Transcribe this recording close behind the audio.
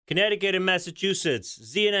Connecticut and Massachusetts,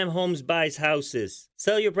 Z&M Homes buys houses.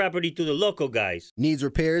 Sell your property to the local guys. Needs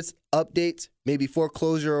repairs, updates, maybe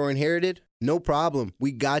foreclosure or inherited? No problem.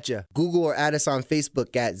 We gotcha. Google or add us on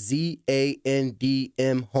Facebook at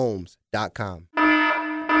ZANDMHomes.com.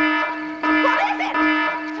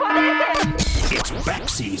 It's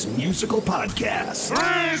Baxie's musical podcast.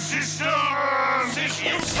 Resistance is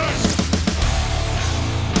useless.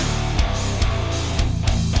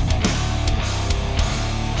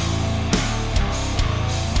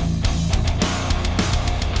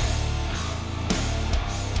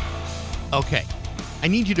 Okay, I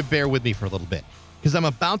need you to bear with me for a little bit, because I'm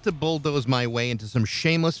about to bulldoze my way into some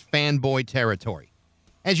shameless fanboy territory.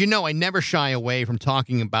 As you know, I never shy away from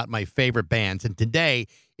talking about my favorite bands, and today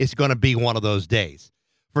is going to be one of those days.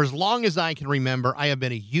 For as long as I can remember, I have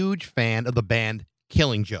been a huge fan of the band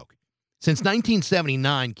Killing Joke. Since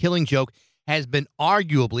 1979, Killing Joke has been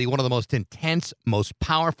arguably one of the most intense, most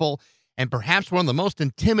powerful, and perhaps one of the most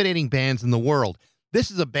intimidating bands in the world. This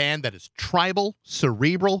is a band that is tribal,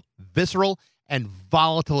 cerebral, visceral, and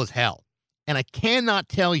volatile as hell. And I cannot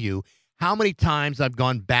tell you how many times I've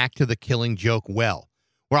gone back to the Killing Joke well,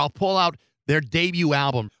 where I'll pull out their debut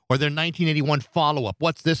album or their 1981 follow-up,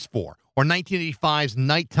 What's This For? Or 1985's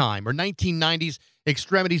Nighttime, or 1990's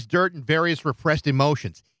Extremities, Dirt, and Various Repressed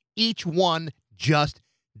Emotions. Each one just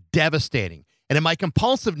devastating. And in my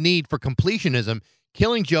compulsive need for completionism,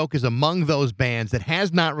 Killing Joke is among those bands that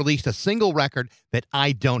has not released a single record that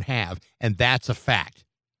I don't have, and that's a fact.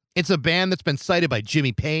 It's a band that's been cited by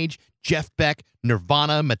Jimmy Page, Jeff Beck,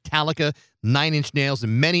 Nirvana, Metallica, Nine Inch Nails,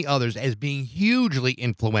 and many others as being hugely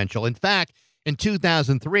influential. In fact, in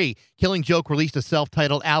 2003, Killing Joke released a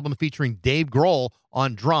self-titled album featuring Dave Grohl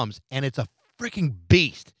on drums, and it's a freaking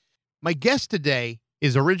beast. My guest today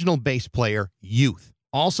is original bass player Youth,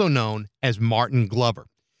 also known as Martin Glover.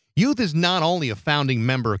 Youth is not only a founding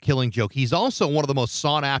member of Killing Joke, he's also one of the most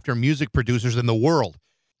sought-after music producers in the world.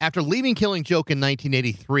 After leaving Killing Joke in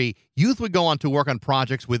 1983, Youth would go on to work on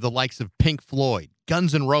projects with the likes of Pink Floyd,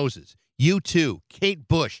 Guns N' Roses, U2, Kate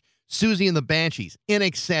Bush, Susie and the Banshees,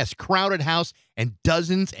 INXS, Crowded House, and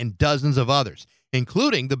dozens of others,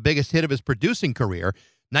 including the biggest hit of his producing career,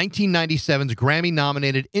 1997's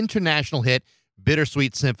Grammy-nominated international hit,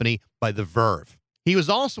 Bittersweet Symphony by The Verve. He was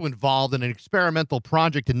also involved in an experimental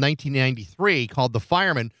project in 1993 called The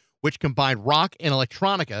Fireman, which combined rock and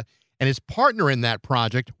electronica, and his partner in that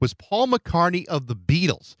project was Paul McCartney of the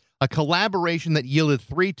Beatles, a collaboration that yielded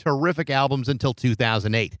 3 terrific albums until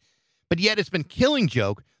 2008. But yet it's been Killing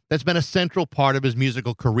Joke that's been a central part of his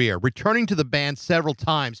musical career, returning to the band several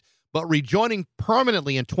times, but rejoining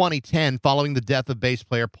permanently in 2010 following the death of bass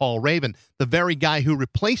player Paul Raven, the very guy who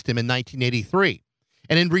replaced him in 1983.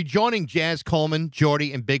 And in rejoining Jazz Coleman,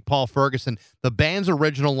 Geordie, and Big Paul Ferguson, the band's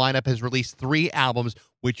original lineup has released 3 albums,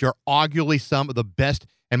 which are arguably some of the best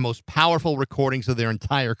and most powerful recordings of their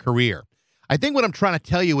entire career. I think what I'm trying to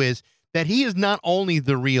tell you is that he is not only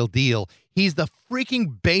the real deal, he's the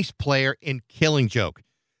freaking bass player in Killing Joke.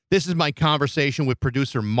 This is my conversation with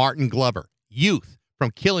producer Martin Glover, Youth,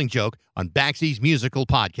 from Killing Joke on Baxie's Musical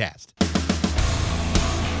Podcast.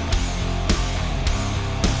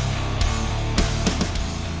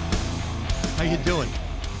 How you doing?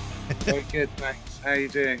 Very good, thanks. How you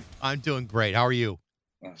doing? I'm doing great. How are you?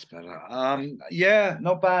 That's better. Yeah,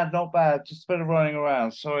 not bad. Just a bit of running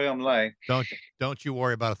around. Sorry, I'm late. Don't you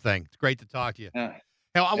worry about a thing. It's great to talk to you. Yeah.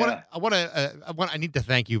 Hey, I need to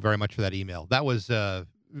thank you very much for that email. That was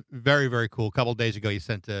very, very cool. A couple of days ago, you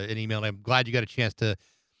sent an email. And I'm glad you got a chance to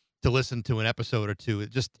listen to an episode or two.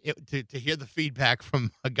 To hear the feedback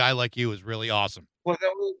from a guy like you is really awesome. Well,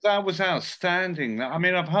 that was outstanding. I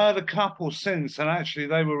mean, I've heard a couple since, and actually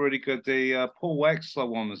they were really good. The Paul Wexler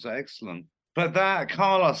one was excellent. But that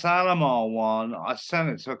Carlos Alomar one, I sent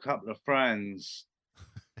it to a couple of friends.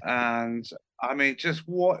 And, I mean, just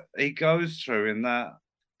what he goes through in that.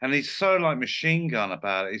 And he's so, like, machine gun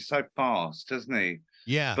about it. He's so fast, isn't he?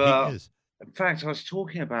 Yeah, but, he is. In fact, I was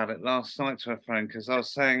talking about it last night to a friend because I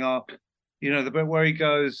was saying, the bit where he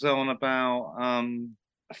goes on about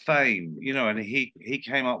fame, and he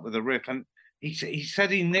came up with a riff, and he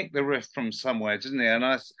said he nicked the riff from somewhere, didn't he? And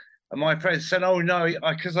my friend said, "Oh no,"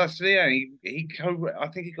 because I said, "Yeah, I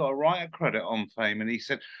think he got a writer credit on Fame," and he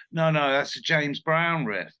said, "No, that's a James Brown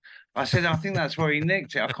riff." I said, "I think that's where he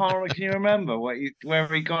nicked it." I can't remember. Can you remember where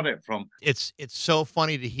he got it from? It's so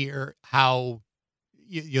funny to hear how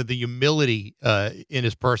the humility in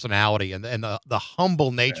his personality and the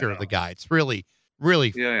humble nature of the guy. It's really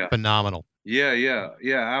phenomenal. Yeah.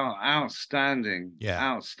 Outstanding. Yeah.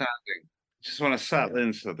 Outstanding. Just want to settle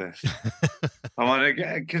into this. I want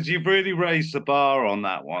to because you've really raised the bar on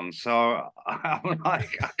that one. So I'm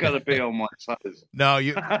like, I got to be on my toes. No,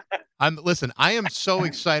 listen, I am so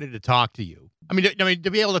excited to talk to you. I mean,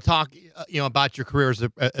 to be able to talk, about your career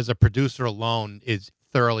as a producer alone is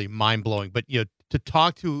thoroughly mind blowing. But to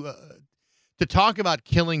talk about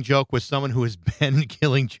Killing Joke with someone who has been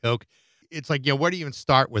Killing Joke, it's like, where do you even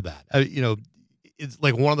start with that? It's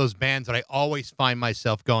like one of those bands that I always find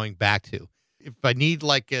myself going back to. If I need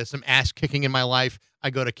like some ass kicking in my life,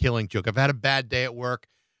 I go to Killing Joke. I've had a bad day at work,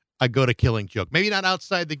 I go to Killing Joke. Maybe not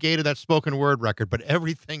outside the gate of that spoken word record, but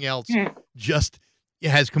everything else just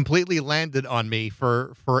has completely landed on me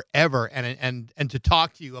for forever. And to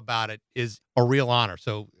talk to you about it is a real honor.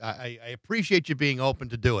 So I appreciate you being open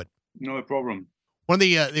to do it. No problem. One of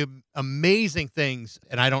the amazing things,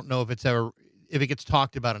 and I don't know if it gets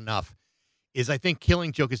talked about enough, is I think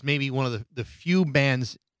Killing Joke is maybe one of the few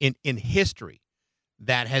bands in history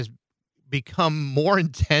that has become more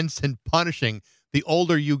intense and punishing the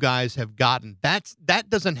older you guys have gotten. That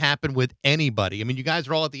doesn't happen with anybody. I mean, you guys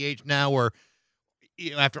are all at the age now where,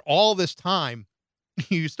 after all this time,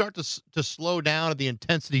 you start to slow down and the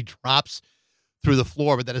intensity drops through the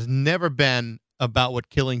floor, but that has never been about what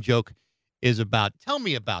Killing Joke is about. Tell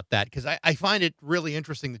me about that, because I find it really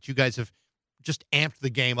interesting that you guys have just amped the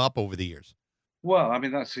game up over the years. Well, I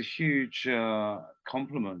mean, that's a huge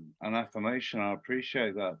compliment and affirmation. I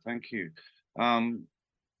appreciate that. Thank you.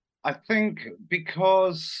 I think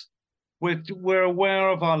because we're aware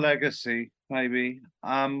of our legacy, maybe,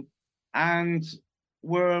 and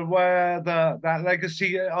we're aware that that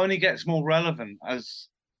legacy only gets more relevant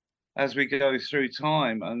as we go through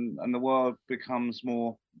time, and the world becomes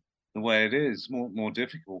more the way it is, more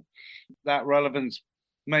difficult. That relevance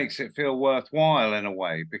makes it feel worthwhile in a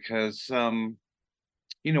way, because when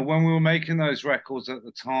we were making those records at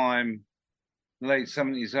the time, late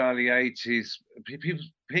 70s, early 80s,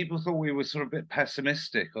 people thought we were sort of a bit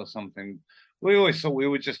pessimistic or something. We always thought we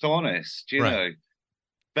were just honest, you Right. know.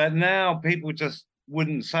 But now people just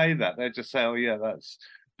wouldn't say that. They'd just say, "Oh yeah, that's."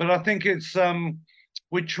 But I think it's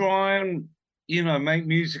we try and make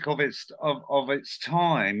music of its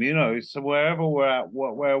time, So wherever we're at,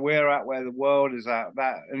 where we're at, where the world is at,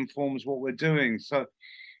 that informs what we're doing. So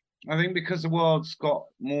I think because the world's got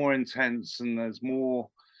more intense and there's more,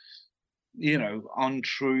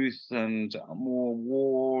 untruth and more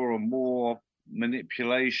war and more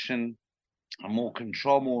manipulation and more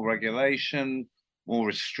control, more regulation, more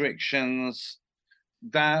restrictions,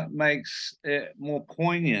 that makes it more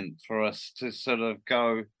poignant for us to sort of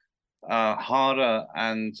go harder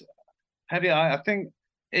and heavier. I think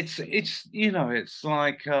it's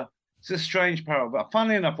like it's a strange parallel. But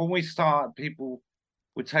funnily enough, when we start, people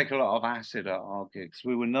would take a lot of acid at our gigs.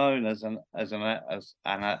 We were known as a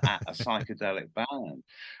psychedelic band.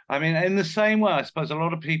 I mean, in the same way, I suppose a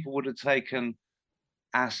lot of people would have taken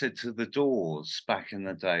acid to the Doors back in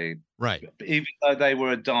the day, Right. even though they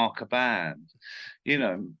were a darker band.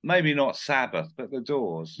 Maybe not Sabbath, but the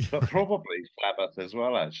Doors, but probably Sabbath as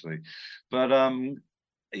well, actually. But and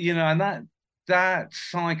that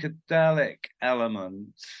psychedelic element,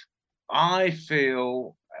 I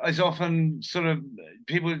feel, is often sort of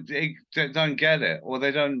people don't get it, or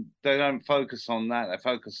they don't focus on that. They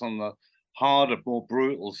focus on the harder, more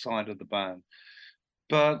brutal side of the band.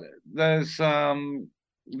 But there's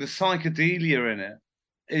the psychedelia in it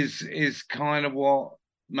is kind of what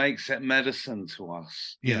makes it medicine to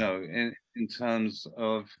us, in terms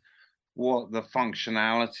of what the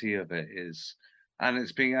functionality of it is. And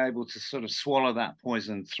it's being able to sort of swallow that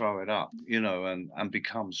poison, throw it up, and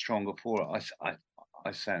become stronger for it.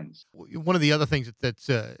 I sense. One of the other things that's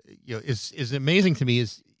is amazing to me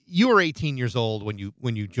is you were 18 years old when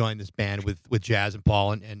you joined this band with Jazz and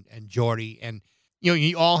Paul and Jordy, and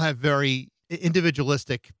you all have very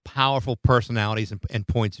individualistic, powerful personalities and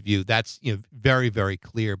points of view. That's very, very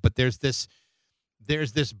clear. But there's this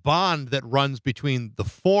bond that runs between the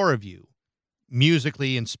four of you,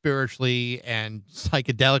 musically and spiritually and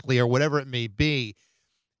psychedelically or whatever it may be.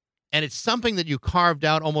 And it's something that you carved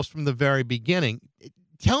out almost from the very beginning.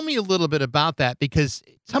 Tell me a little bit about that, because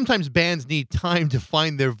sometimes bands need time to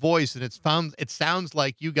find their voice, and it sounds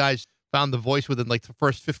like you guys found the voice within like the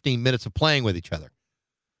first 15 minutes of playing with each other.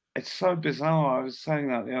 It's so bizarre. I was saying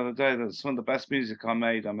that the other day, that some of the best music I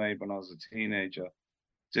made when I was a teenager.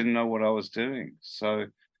 Didn't know what I was doing. So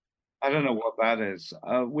I don't know what that is.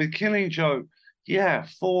 With Killing Joke, yeah,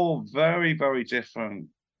 four very, very different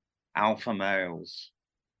alpha males.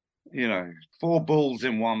 Four bulls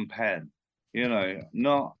in one pen.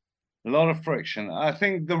 Not a lot of friction. I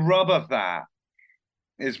think the rub of that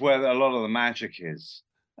is where a lot of the magic is,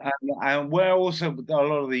 and where also a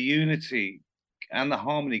lot of the unity and the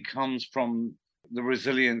harmony comes from the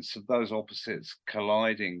resilience of those opposites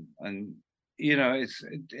colliding. And it's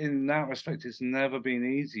in that respect, it's never been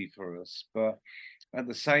easy for us, but at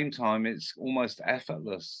the same time, it's almost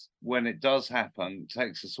effortless when it does happen. It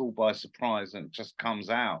takes us all by surprise, and it just comes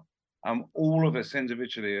out. All of us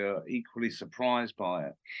individually are equally surprised by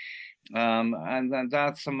it, and then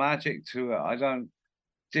that's the magic to it.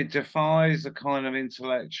 It defies a kind of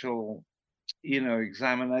intellectual,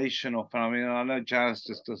 examination of it. I mean, I know jazz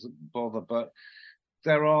just doesn't bother, but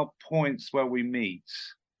there are points where we meet,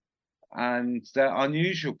 and they're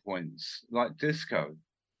unusual points, like disco.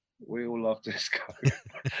 We all love disco.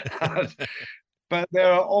 But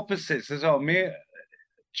there are opposites as well.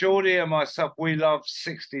 Geordie and myself, we love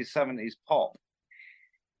 60s, 70s pop.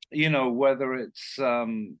 Whether it's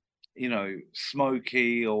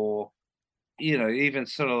smoky or even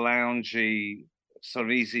sort of loungy, sort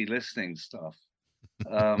of easy listening stuff.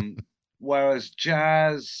 Whereas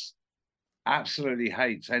jazz absolutely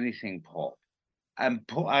hates anything pop. And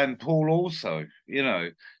Paul also,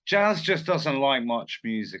 jazz just doesn't like much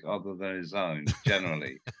music other than his own.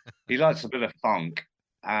 Generally, he likes a bit of funk,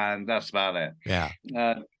 and that's about it. Yeah.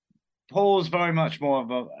 Paul's very much more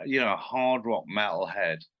of a hard rock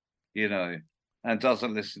metalhead, and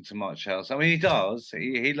doesn't listen to much else. I mean, he does.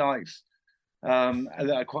 He likes quite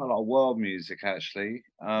a lot of world music actually.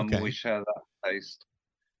 Okay. We share that taste,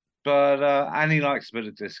 but and he likes a bit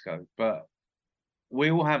of disco, but. We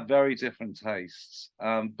all have very different tastes,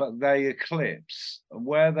 but they eclipse.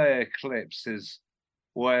 Where they eclipse is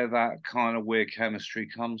where that kind of weird chemistry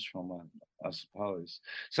comes from, I suppose.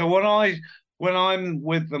 So when I'm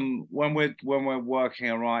with them, when we're working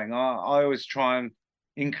and writing, I always try and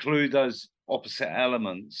include those opposite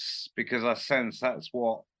elements, because I sense that's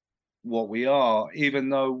what we are. Even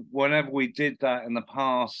though whenever we did that in the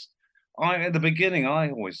past. At the beginning,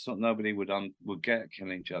 I always thought nobody would get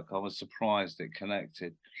Killing Joke. I was surprised it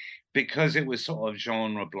connected, because it was sort of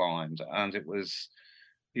genre blind, and it was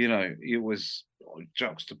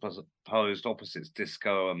juxtaposed opposites,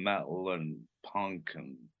 disco and metal and punk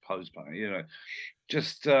and post-punk. I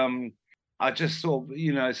just thought,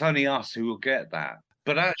 it's only us who will get that.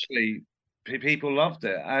 But actually, people loved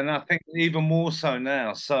it, and I think even more so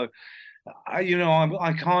now. So. I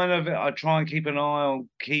try and keep an eye on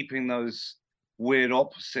keeping those weird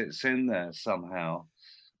opposites in there somehow.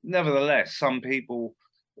 Nevertheless, some people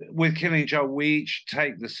with Killing Joke, we each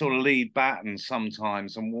take the sort of lead baton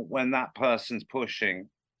sometimes, and when that person's pushing,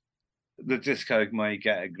 the disco may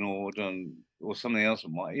get ignored, or something else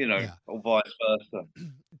might, or vice versa.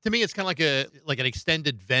 To me, it's kind of like an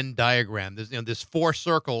extended Venn diagram. There's four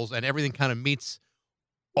circles, and everything kind of meets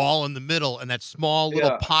all in the middle, and that small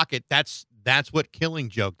little pocket, that's what Killing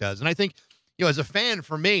Joke does. And I think, as a fan,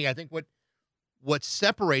 for me, I think what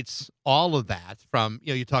separates all of that from,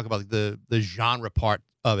 you talk about the genre part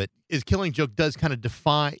of it, is Killing Joke does kind of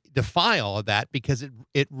defy all of that, because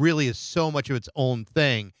it really is so much of its own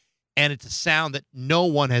thing, and it's a sound that no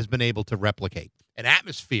one has been able to replicate, an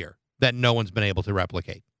atmosphere that no one's been able to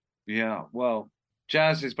replicate. Yeah, well,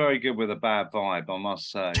 Jazz is very good with a bad vibe, I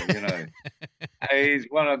must say. He's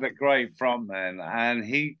one of the great frontmen, and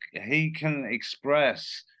he can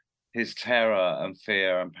express his terror and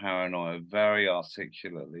fear and paranoia very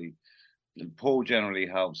articulately. Paul generally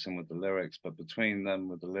helps him with the lyrics, but between them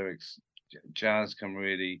with the lyrics, Jazz can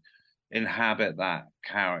really inhabit that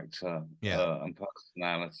character and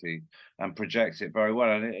personality and project it very well.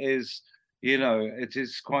 And it is, it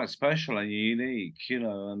is quite special and unique,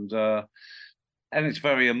 and it's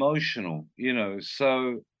very emotional,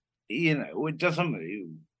 so, it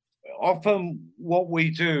doesn't, often what we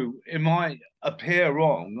do, it might appear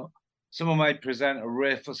wrong. Someone may present a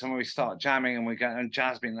riff, or someone we start jamming and we get, and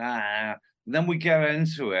Jazz being, and then we get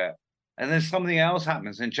into it, and then something else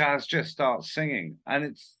happens and Jazz just starts singing, and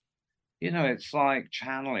it's, it's like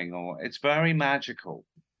channeling, or it's very magical.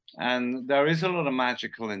 And there is a lot of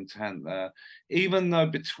magical intent there, even though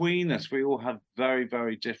between us, we all have very,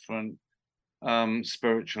 very different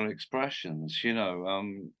spiritual expressions,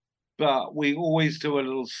 but we always do a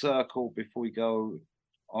little circle before we go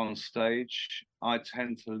on stage. I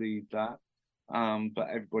tend to lead that, but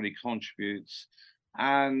everybody contributes,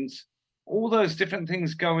 and all those different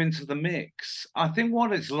things go into the mix. I think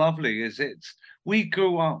what is lovely is we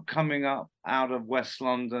grew up coming up out of West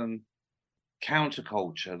London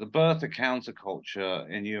counterculture. The birth of counterculture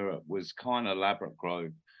in Europe was kind of Ladbroke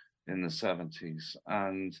Grove in the 70s,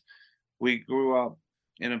 and we grew up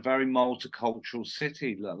in a very multicultural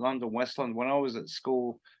city, London, West London. When I was at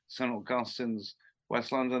school, St Augustine's,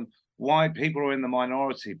 West London, white people were in the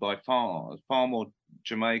minority by far more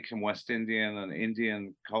Jamaican, West Indian, and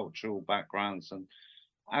Indian cultural backgrounds,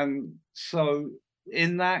 and so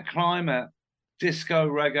in that climate, disco,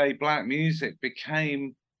 reggae, black music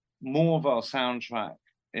became more of our soundtrack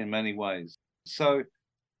in many ways. So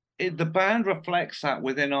the band reflects that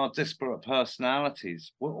within our disparate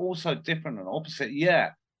personalities. We're also different and opposite.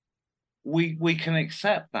 Yeah, we can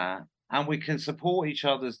accept that, and we can support each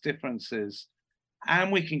other's differences,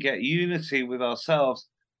 and we can get unity with ourselves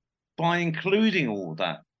by including all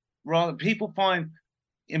that. Rather, people find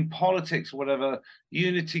in politics, whatever,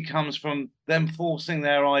 unity comes from them forcing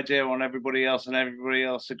their idea on everybody else and everybody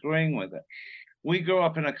else agreeing with it. We grew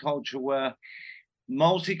up in a culture where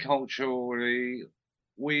multiculturally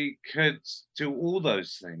we could do all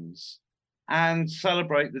those things and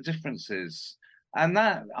celebrate the differences. And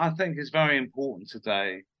that, I think, is very important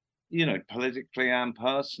today, politically and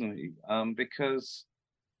personally, because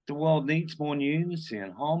the world needs more unity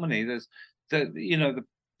and harmony. There's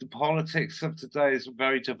the politics of today is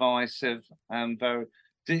very divisive and very,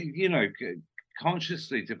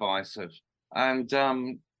 consciously divisive. And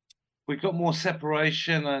we've got more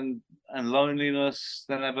separation and loneliness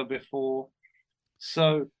than ever before.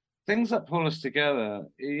 So things that pull us together,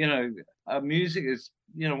 music is,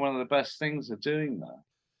 one of the best things of doing that.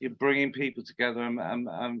 You're bringing people together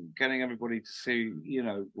and getting everybody to see,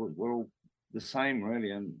 we're all the same,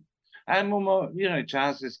 really. And we're more,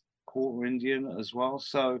 jazz is quarter Indian as well.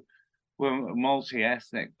 So we're a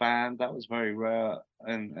multi-ethnic band. That was very rare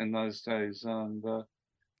in those days. And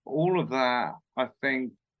all of that, I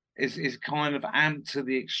think, is kind of amped to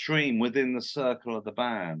the extreme within the circle of the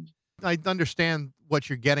band. I understand what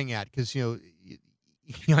you're getting at because,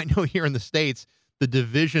 I know here in the States, the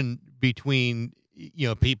division between,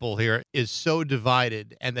 people here is so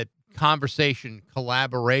divided, and that conversation,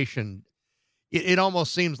 collaboration, it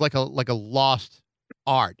almost seems like a lost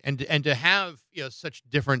art. And to have, such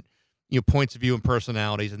different, points of view and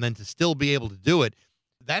personalities, and then to still be able to do it,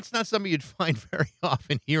 that's not something you'd find very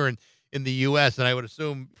often here in the U.S. And I would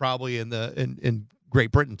assume probably in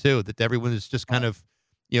Great Britain too, that everyone is just kind of,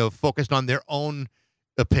 focused on their own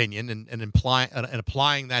opinion and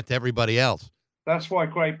applying that to everybody else. That's why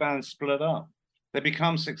great bands split up. They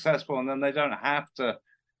become successful, and then they don't have to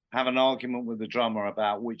have an argument with the drummer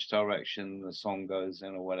about which direction the song goes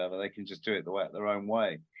in or whatever. They can just do it their own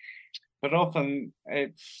way. But often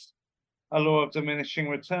it's a law of diminishing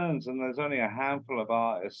returns, and there's only a handful of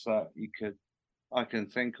artists that I can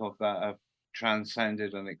think of that have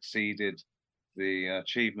transcended and exceeded the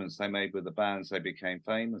achievements they made with the bands they became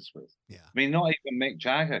famous with. Yeah. I mean, not even Mick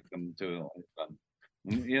Jagger can do it on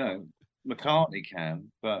his own. McCartney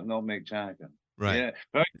can, but not Mick Jagger. Right. Yeah,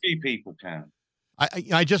 very few people can.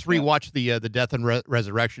 I just rewatched the Death and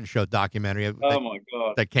Resurrection Show documentary. Oh my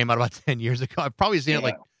God, that came out about 10 years ago. I've probably seen it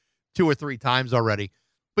like 2 or 3 times already.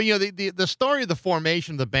 But the story of the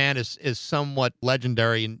formation of the band is somewhat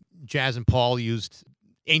legendary, and Jazz and Paul used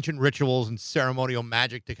ancient rituals and ceremonial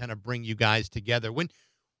magic to kind of bring you guys together.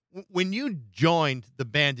 When you joined the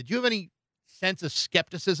band, did you have any sense of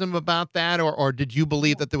skepticism about that, or did you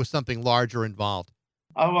believe that there was something larger involved?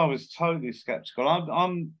 Oh, I was totally skeptical.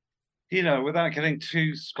 I'm without getting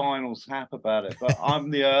too spinal tap about it, but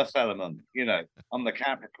I'm the earth element. I'm the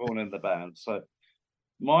Capricorn in the band. So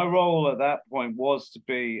my role at that point was to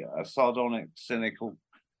be a sardonic, cynical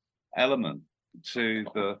element to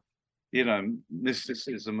the,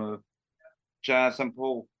 mysticism of Jazz and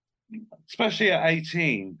Paul, especially at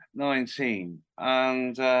 18, 19.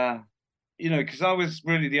 And, because I was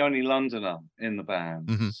really the only Londoner in the band.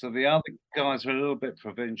 Mm-hmm. So the other guys were a little bit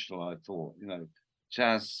provincial, I thought.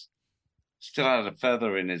 Jazz still had a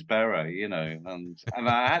feather in his beret, and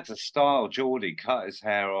I had to style Geordie, cut his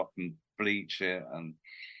hair off and bleach it. And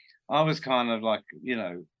I was kind of like,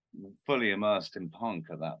 fully immersed in punk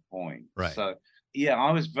at that point. Right. So, yeah,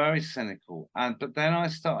 I was very cynical. But then I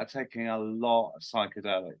started taking a lot of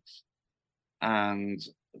psychedelics, and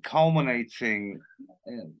culminating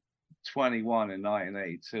in 21 in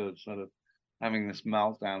 1982 of sort of having this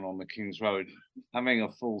meltdown on the King's Road, having a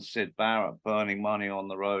full Sid Barrett, burning money on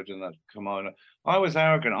the road in a kimono. I was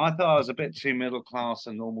arrogant. I thought I was a bit too middle class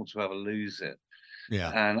and normal to ever lose it. Yeah.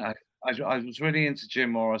 And I was really into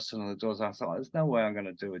Jim Morrison and the Doors. I thought, there's no way I'm going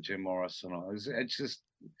to do a Jim Morrison. It's just,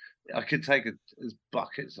 I could take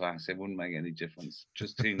buckets of acid, it wouldn't make any difference.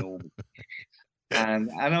 Just too normal.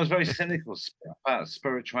 And I was very cynical about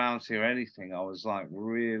spirituality or anything. I was like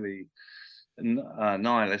really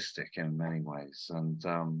nihilistic in many ways.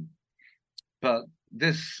 And but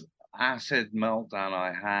this acid meltdown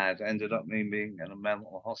I had ended up me being in a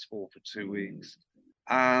mental hospital for 2 weeks.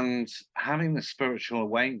 And having the spiritual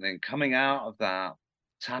awakening, coming out of that,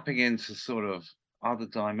 tapping into sort of other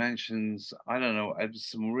dimensions. I don't know. It was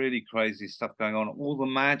some really crazy stuff going on. All the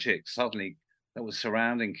magic suddenly that was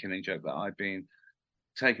surrounding Killing Joke that I'd been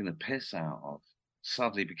taking the piss out of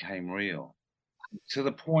suddenly became real, to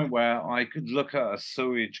the point where I could look at a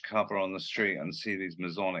sewage cover on the street and see these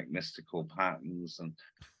Masonic mystical patterns and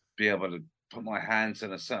be able to put my hands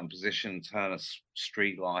in a certain position, turn a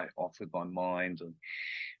street light off with my mind, and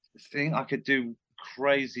think I could do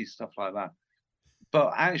crazy stuff like that.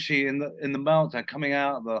 But actually, in the meltdown, coming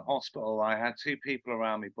out of the hospital, I had two people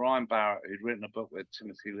around me: Brian Barrett, who'd written a book with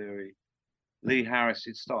Timothy Leary, Lee Harris,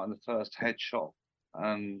 who'd started the first head shop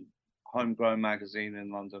and homegrown magazine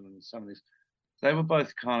in London in the 70s. They were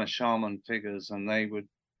both kind of shaman figures, and they would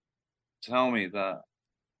tell me that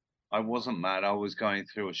I wasn't mad. I was going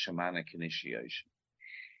through a shamanic initiation.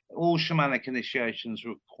 All shamanic initiations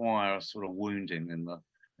require a sort of wounding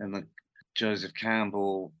in the Joseph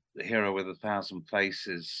Campbell, the hero with 1,000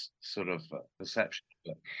 faces sort of perception.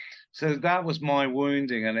 So that was my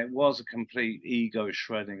wounding, and it was a complete ego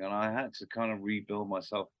shredding, and I had to kind of rebuild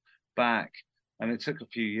myself back, and it took a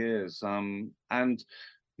few years. And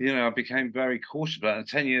I became very cautious about it.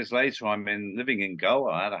 10 years later, I'm living in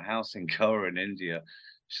Goa. I had a house in Goa in India,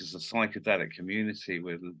 which is a psychedelic community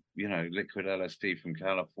with, liquid LSD from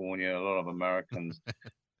California, a lot of Americans,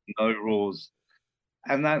 no rules.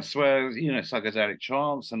 And that's where, psychedelic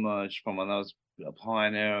trance emerged from. And I was a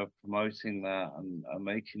pioneer of promoting that and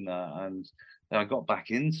making that. And then I got back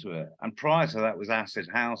into it. And prior to that was acid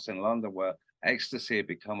house in London, where ecstasy had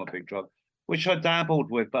become a big drug, which I dabbled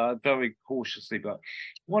with, but very cautiously. But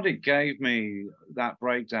what it gave me, that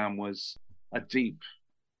breakdown, was a deep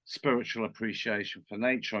spiritual appreciation for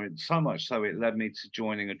nature. And so much so it led me to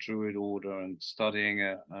joining a druid order and studying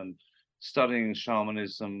it and studying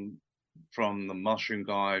shamanism from the mushroom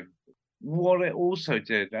guide. What it also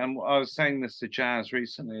did, and I was saying this to Jazz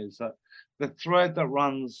recently, is that the thread that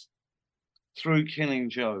runs through Killing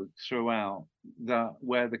Joke throughout, that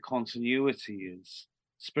where the continuity is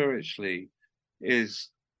spiritually, is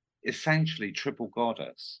essentially triple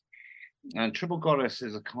goddess. And triple goddess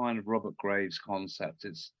is a kind of Robert Graves concept.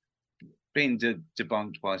 It's been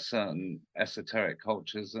debunked by certain esoteric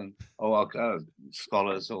cultures and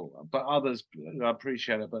scholars, but others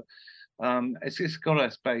appreciate it. But it's this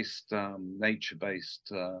goddess-based,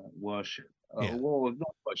 nature-based worship, or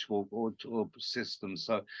not worship, or system.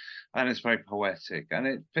 So, and it's very poetic, and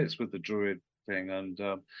it fits with the druid thing. And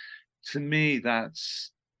to me,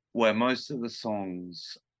 that's where most of the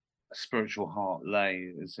songs' spiritual heart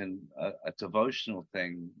lay, is in a devotional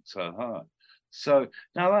thing to her. So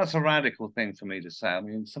now that's a radical thing for me to say. I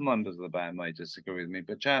mean, some members of the band may disagree with me,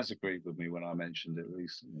 but Jazz agreed with me when I mentioned it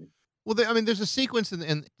recently. Well, there's a sequence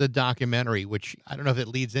in the documentary, which I don't know if it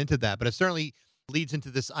leads into that, but it certainly leads into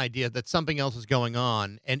this idea that something else is going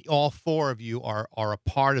on, and all four of you are a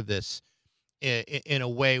part of this in a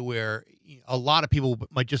way where a lot of people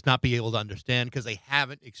might just not be able to understand because they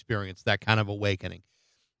haven't experienced that kind of awakening.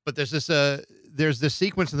 But there's this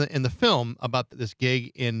sequence in the film about this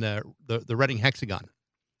gig in the Reading Hexagon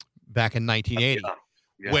back in 1980,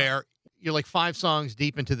 where you're like 5 songs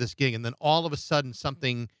deep into this gig, and then all of a sudden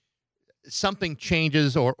something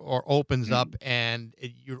changes or opens up, and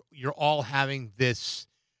you're all having this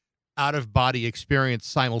out of body experience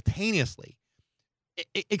simultaneously.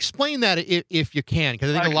 Explain that if you can,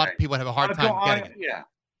 because I think a lot of people have a hard time getting it. Yeah.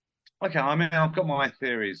 Okay. I mean, I've got my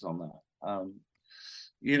theories on that.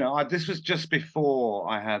 This was just before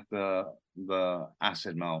I had the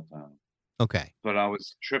acid meltdown. Okay. But I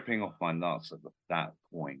was tripping off my nuts at that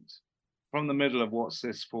point. From the middle of What's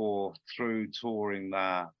This For, through touring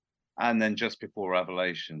that, and then just before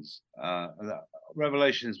Revelations.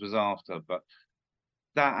 Revelations was after, but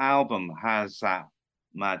that album has that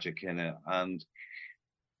magic in it. And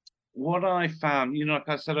what I found, like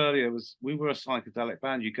I said earlier, we were a psychedelic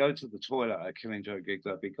band. You go to the toilet at a Killing Joke gig,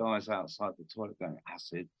 there'd be guys outside the toilet going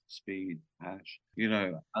acid, speed, hash,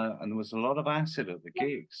 and there was a lot of acid at the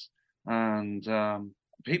gigs. And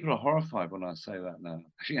people are horrified when I say that now.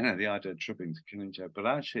 The idea of tripping to Killing Joke, but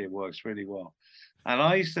actually it works really well. And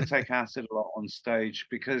I used to take acid a lot on stage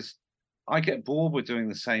because I get bored with doing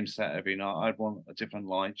the same set every night. I'd want a different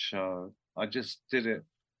light show. I just did it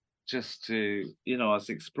just to, I was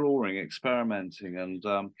exploring, experimenting. And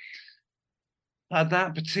at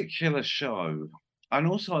that particular show, and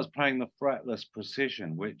also I was playing the fretless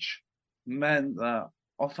precision, which meant that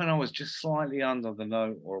often I was just slightly under the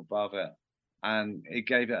note or above it, and it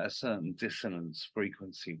gave it a certain dissonance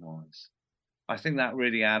frequency-wise. I think that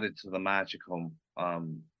really added to the magical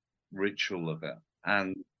ritual of it.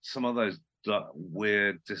 And some of those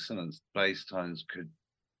weird dissonance bass tones could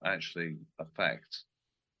actually affect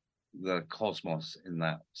the cosmos in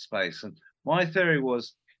that space. And my theory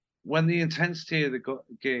was, when the intensity of the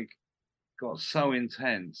gig got so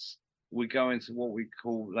intense, we go into what we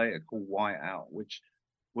later call whiteout,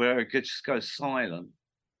 where it could just go silent,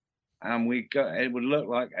 and it would look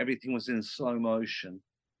like everything was in slow motion,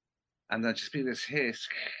 and there'd just be this hiss,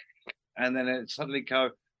 and then it suddenly go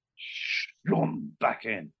back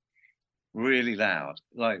in really loud,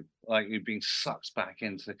 like you're being sucked back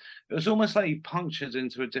into. It was almost like you punctured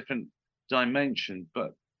into a different dimension,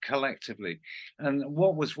 but collectively. And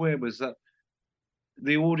what was weird was that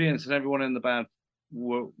the audience and everyone in the band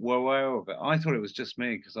were aware of it. I thought it was just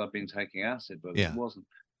me because I've been taking acid, but Yeah. it wasn't.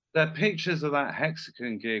 There are pictures of that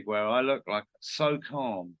Hexagon gig where I look like so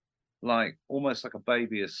calm, like almost like a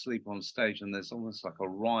baby asleep on stage, and there's almost like a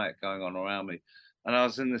riot going on around me. And I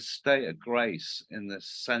was in this state of grace in the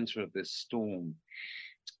center of this storm,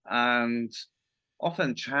 and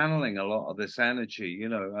often channeling a lot of this energy,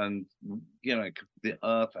 and the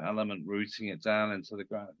earth element rooting it down into the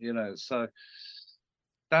ground, So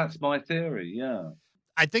that's my theory. Yeah.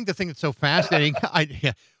 I think the thing that's so fascinating,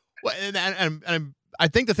 well, I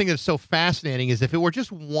think the thing that's so fascinating is if it were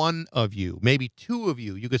just one of you, maybe two of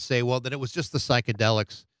you, you could say, well, then it was just the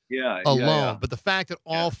psychedelics Yeah. alone. Yeah. But the fact that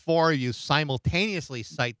all four of you simultaneously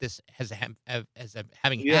cite this as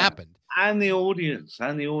having happened. And the audience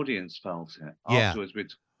felt it Yeah. afterwards.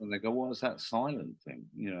 And they go, "What was that silent thing?"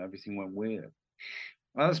 Everything went weird.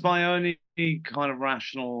 That's my only kind of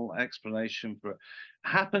rational explanation for it.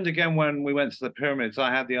 Happened again when we went to the pyramids. I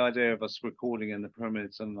had the idea of us recording in the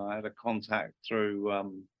pyramids, and I had a contact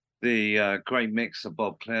through the great mixer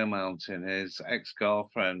Bob Clearmountain. His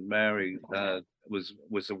ex-girlfriend Mary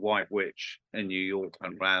was a white witch in New York,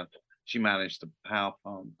 and she managed a power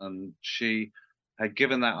plant, and she had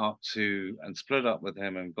given that up and split up with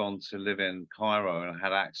him and gone to live in Cairo and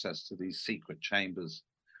had access to these secret chambers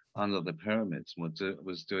under the pyramids, and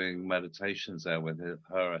was doing meditations there with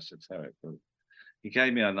her esoteric group. He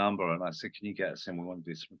gave me a number, and I said, "Can you get us in? We want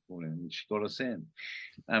to do some recording." And she got us in.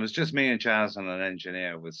 And it was just me and Jazz and an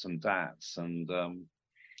engineer with some DATs. And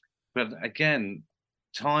but again,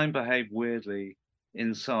 time behaved weirdly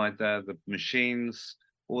inside there. The machines,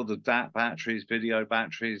 all the DAT batteries, video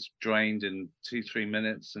batteries, drained in 2-3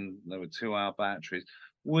 minutes, and there were 2-hour batteries.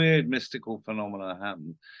 Weird mystical phenomena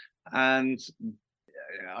happened. And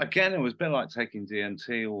again, it was a bit like taking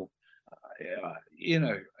DMT, or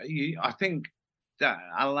I think that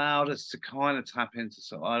allowed us to kind of tap into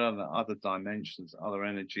some, I don't know, other dimensions, other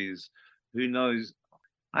energies. Who knows?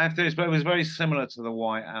 I have theories, but it was very similar to the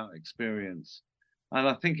whiteout experience. And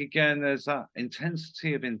I think again, there's that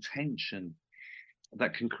intensity of intention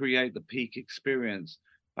that can create the peak experience.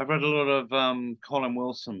 I've read a lot of Colin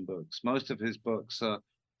Wilson books. Most of his books are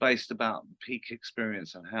based about the peak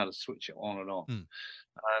experience and how to switch it on and off.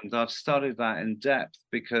 And I've studied that in depth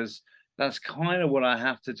because that's kind of what I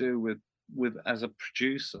have to do with as a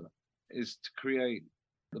producer, is to create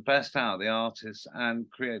the best out of the artists and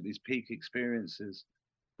create these peak experiences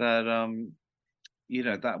that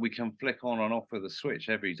that we can flick on and off with a switch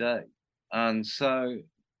every day. And so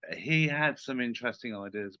he had some interesting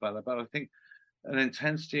ideas about that, but I think an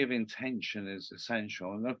intensity of intention is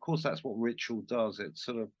essential. And of course that's what ritual does. It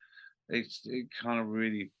kind of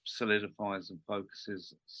really solidifies and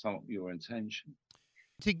focuses some of your intention.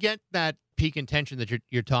 To get that peak intention that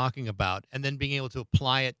you're talking about, and then being able to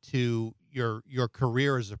apply it to your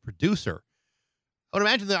career as a producer, I would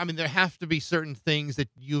imagine that, there have to be certain things that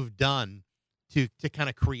you've done to kind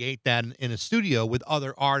of create that in a studio with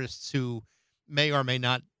other artists who may or may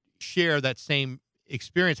not share that same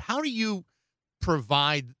experience. How do you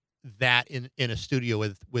provide that in a studio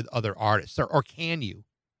with other artists, or can you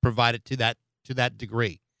provide it to that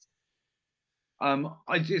degree?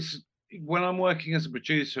 When I'm working as a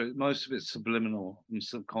producer, most of it's subliminal and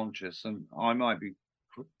subconscious, and I might be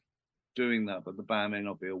doing that, but the band may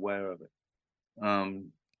not be aware of it.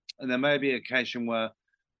 And there may be an occasion where,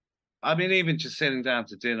 even just sitting down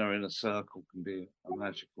to dinner in a circle can be a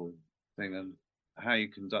magical thing, and how you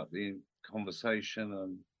conduct the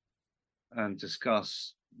conversation and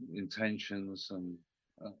discuss intentions and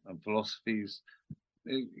philosophies,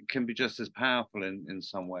 it can be just as powerful in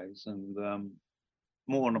some ways. And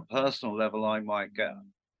more on a personal level, I might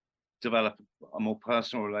develop a more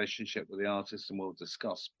personal relationship with the artist, and we'll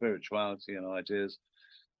discuss spirituality and ideas,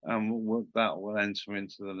 and that will enter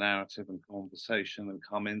into the narrative and conversation and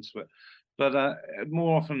come into it. But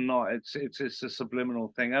more often than not, it's a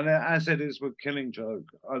subliminal thing, and as it is with Killing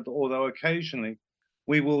Joke, although occasionally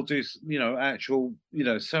we will do actual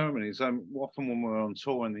ceremonies. Often when we're on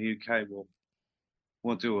tour in the UK,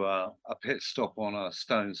 we'll do a pit stop on a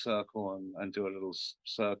stone circle and do a little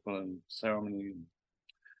circle and ceremony.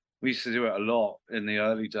 We used to do it a lot in the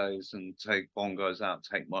early days and take bongos out,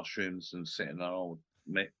 take mushrooms, and sit in an old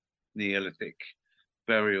Neolithic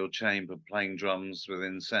burial chamber playing drums with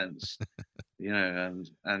incense, and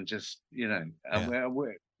just, and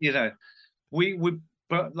Yeah. we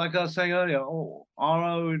but like I was saying earlier, our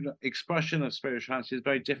own expression of spirituality is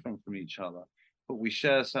very different from each other, but we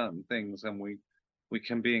share certain things, and we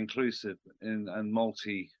can be inclusive and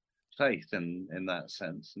multi faith in that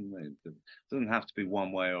sense, and it doesn't have to be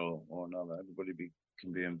one way or another. Everybody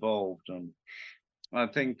can be involved, and I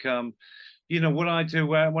think what I do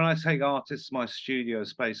when I take artists to my studio,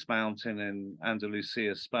 Space Mountain in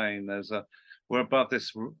Andalusia, Spain. We're above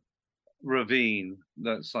this ravine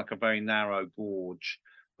that's like a very narrow gorge,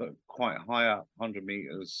 but quite high up, 100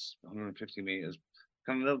 meters, 150 meters,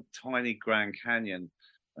 kind of a little tiny Grand Canyon,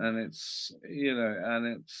 and it's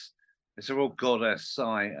a real goddess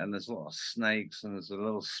site, and there's a lot of snakes, and there's a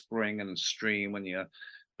little spring and stream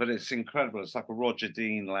but it's incredible. It's like a Roger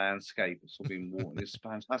Dean landscape. It's all been watered. It's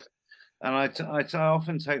fantastic. And I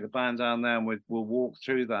often take the band down there, and we'll walk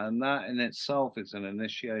through that, and that in itself is an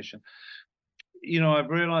initiation. I've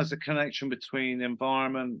realized the connection between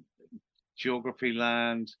environment, geography,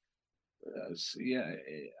 land,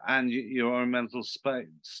 and your own mental state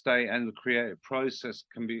and the creative process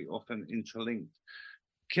can be often interlinked.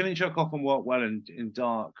 Killing Joke often work well in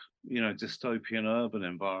dark, dystopian urban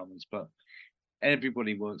environments, but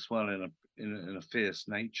everybody works well in a fierce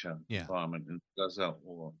nature environment, in the desert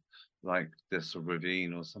or like this, a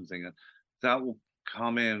ravine or something. That will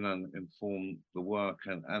come in and inform the work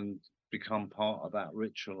and become part of that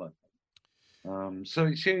ritual. So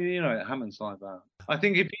it happens like that. I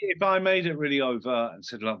think if I made it really overt and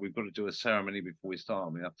said, look, we've got to do a ceremony before we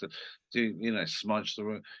start, we have to do, smudge the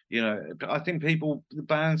room, I think the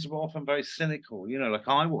bands are often very cynical, like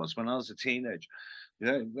I was when I was a teenager.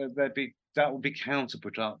 That would be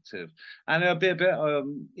counterproductive, and it'll be a bit,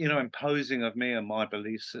 imposing of me and my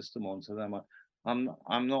belief system onto them.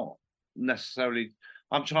 I'm not necessarily.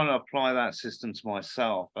 I'm trying to apply that system to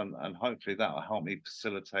myself, and hopefully that will help me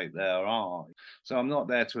facilitate their art. So I'm not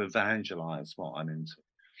there to evangelize what I'm into.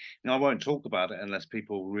 I won't talk about it unless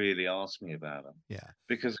people really ask me about it. Yeah.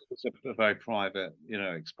 Because it's a very private,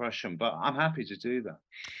 expression. But I'm happy to do that.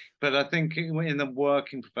 But I think in the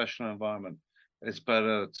working professional environment, it's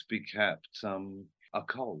better to be kept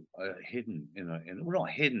occult, hidden. Well, not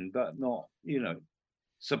hidden, but not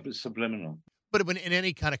subliminal. But in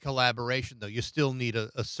any kind of collaboration, though, you still need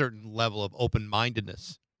a certain level of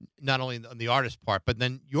open-mindedness, not only on the artist part, but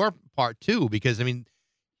then your part too, because, I mean,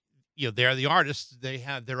 they're the artists. They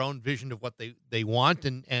have their own vision of what they want,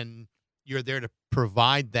 and you're there to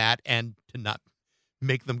provide that and to not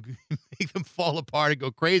make them fall apart and go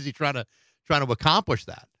crazy trying to accomplish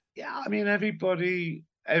that. Yeah, I mean,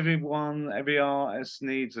 everyone, every artist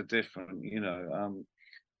needs a different,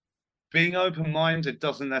 being open-minded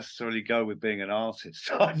doesn't necessarily go with being an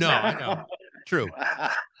artist. No, I know. True.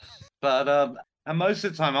 But and most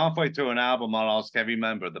of the time, halfway through an album, I'll ask every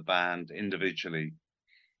member of the band individually,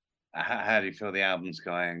 how do you feel the album's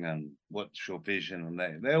going, and what's your vision?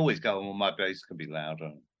 And they always go, well, my bass can be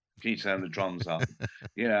louder. Can you turn the drums up?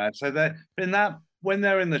 So when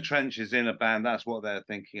they're in the trenches in a band, that's what they're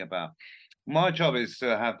thinking about. My job is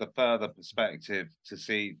to have the further perspective to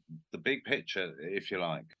see the big picture, if you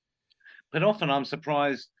like. But often I'm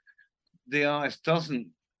surprised the artist doesn't,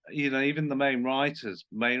 even the main writers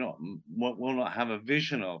will not have a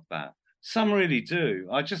vision of that. Some really do.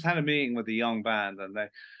 I just had a meeting with a young band, and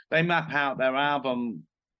they map out their album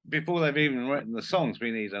before they've even written the songs.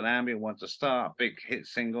 We need an ambient one to start, big hit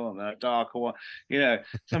single, and a darker one.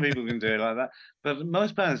 Some people can do it like that, but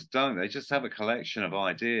most bands don't. They just have a collection of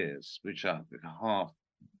ideas which are half,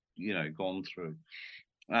 gone through.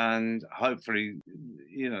 And hopefully,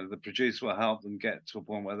 the producer will help them get to a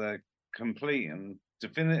point where they're complete and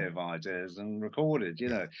definitive ideas and recorded,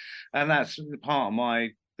 and that's a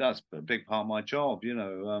big part of my job,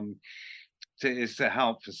 is to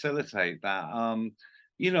help facilitate that.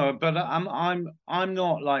 But I'm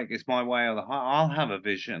not like it's my way or the highway. I'll have a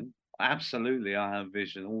vision. Absolutely, I have a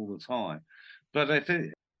vision all the time. But if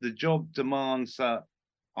the job demands that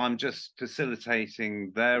I'm just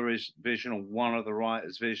facilitating their vision or one of the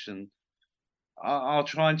writer's vision, I'll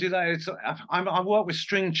try and do that. I worked with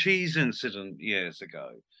String Cheese Incident years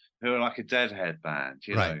ago, who are like a Deadhead band,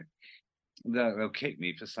 Right. They'll kick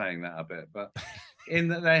me for saying that a bit, but in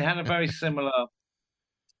that they had a very similar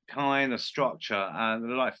kind of structure, and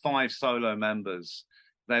there were like 5 solo members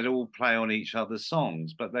they'd all play on each other's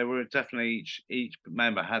songs, but they were definitely each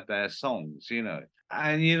member had their songs,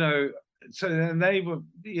 and so then they were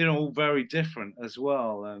all very different as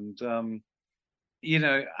well, and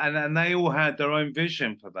and they all had their own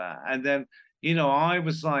vision for that, and then I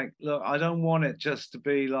was like, look, I don't want it just to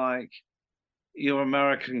be like your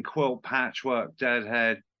American quilt patchwork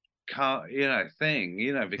deadhead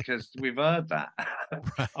thing, because we've heard that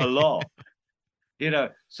a lot.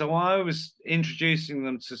 So I was introducing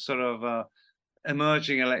them to sort of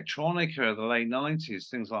emerging electronica of the late 90s,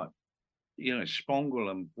 things like, Spangle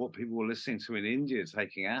and what people were listening to in India,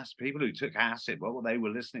 taking acid, people who took acid, what they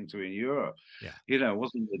were listening to in Europe. Yeah. It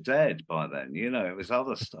wasn't the Dead by then, it was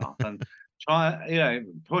other stuff. And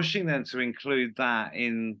pushing them to include that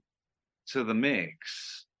in to the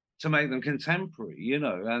mix to make them contemporary,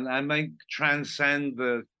 and transcend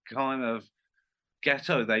the kind of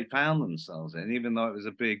ghetto they found themselves in, even though it was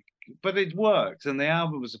but it worked. And the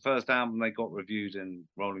album was the first album they got reviewed in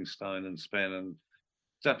Rolling Stone and Spin, and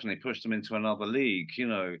definitely pushed them into another league,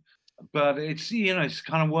 But it's, it's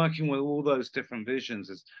kind of working with all those different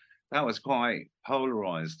visions. That was quite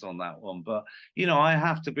polarized on that one. But, I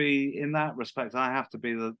have to be, in that respect, I have to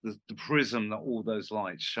be the prism that all those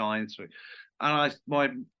lights shine through. And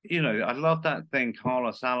I love that thing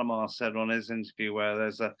Carlos Alomar said on his interview, where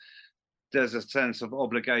there's a sense of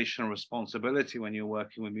obligation and responsibility when you're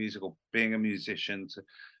working with music or being a musician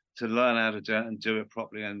to learn how to do it and do it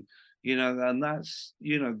properly. And, and that's,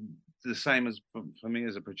 the same as for me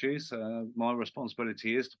as a producer. My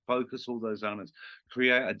responsibility is to focus all those elements,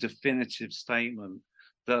 create a definitive statement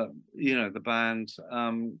that, the band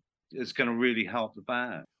is going to really help the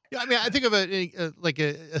band. Yeah, I mean, I think of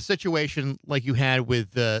a situation like you had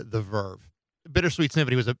with the Verve. Bittersweet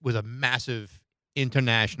Symphony was a massive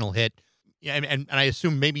international hit. Yeah, and I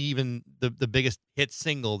assume maybe even the biggest hit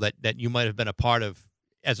single that you might have been a part of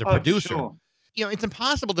as a producer. Sure. It's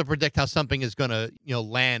impossible to predict how something is going to,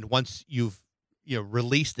 land once you've,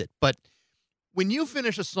 released it. But when you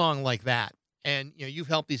finish a song like that and, you've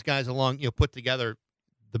helped these guys along, put together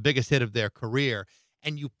the biggest hit of their career,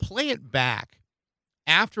 and you play it back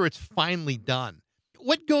after it's finally done,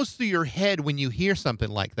 what goes through your head when you hear something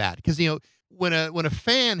like that? Because, when a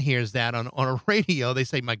fan hears that on a radio, they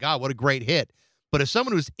say, my God, what a great hit. But as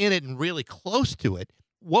someone who's in it and really close to it,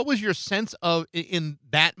 what was your sense of in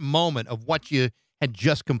that moment of what you had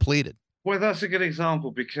just completed? Well, that's a good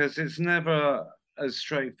example, because it's never as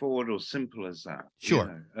straightforward or simple as that.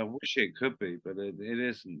 Sure. I wish it could be, but it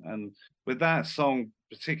isn't. And with that song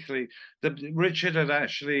particularly, the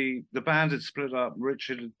band had split up.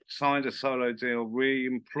 Richard had signed a solo deal,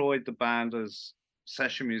 re-employed the band as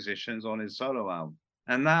session musicians on his solo album.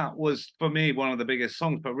 And that was, for me, one of the biggest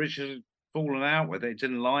songs. But Richard had fallen out with it,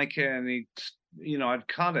 didn't like it, and I'd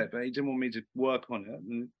cut it, but he didn't want me to work on it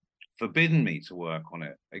and forbidden me to work on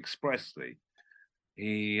it expressly.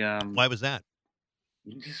 Why was that?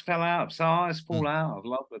 He just fell out. So artists fall out of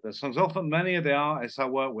love with their songs. Often many of the artists I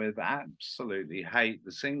work with absolutely hate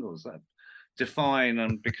the singles that define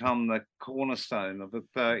and become the cornerstone of a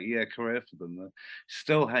 30-year career for them. They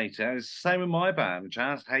still hate it. It's the same with my band.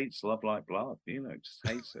 Jazz hates Love Like Blood, just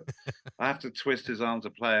hates it. I have to twist his arm to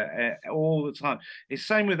play it all the time. It's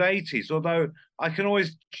same with 80s, although I can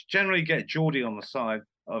always generally get Geordie on the side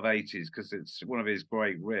of 80s because it's one of his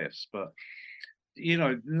great riffs, but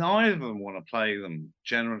neither of them want to play them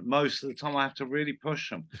generally. Most of the time I have to really push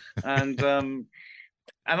them. And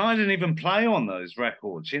and I didn't even play on those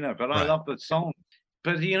records, but I love the song.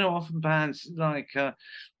 But often bands like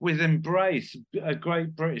with Embrace, a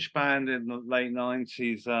great British band in the late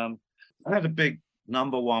 90s, I had a big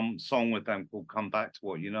 #1 song with them called Come Back to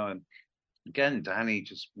What You Know. And again, Danny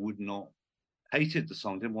just would not, hated the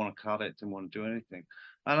song, didn't want to cut it, didn't want to do anything.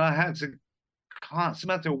 And I had to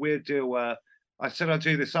somehow do a weird deal where I said I'd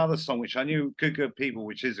do this other song, which I knew, Good People,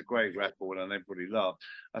 which is a great record and everybody loved.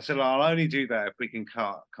 I said, I'll only do that if we can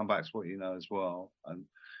Come Back to What You Know as well. And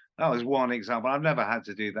that was one example. I've never had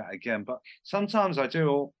to do that again, but sometimes I do.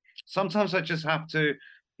 Or sometimes I just have to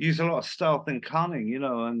use a lot of stealth and cunning,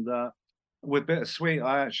 and with Bittersweet,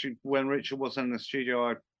 I actually, when Richard was in the studio,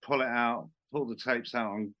 I'd pull it out, pull the tapes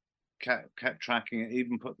out and kept tracking it,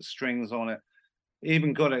 even put the strings on it,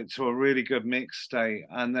 even got it to a really good mix state.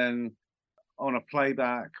 And then on a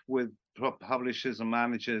playback with publishers and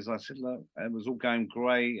managers, I said, look, it was all going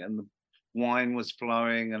great and the wine was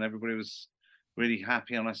flowing and everybody was really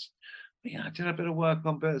happy. And I said, I did a bit of work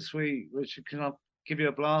on Bittersweet. Richard, can I give you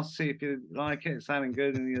a blast, see if you like it? It's sounding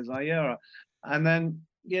good. And he was like, yeah. And then,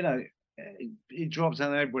 he dropped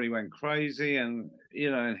and everybody went crazy, and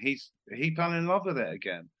and he fell in love with it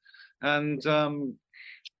again. And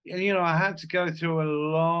and I had to go through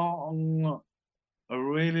a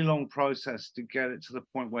really long process to get it to the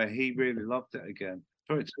point where he really loved it again,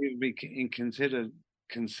 for it to even be considered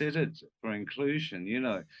for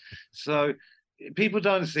inclusion. So people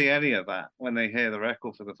don't see any of that when they hear the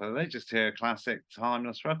record for the first. They just hear a classic,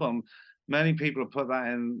 timeless record. Many people have put that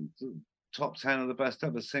in the top 10 of the best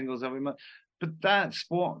ever singles every month. But that's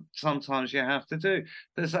what sometimes you have to do.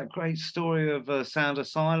 There's that great story of Sound of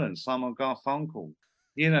Silence, Simon Garfunkel.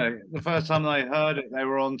 The first time they heard it, they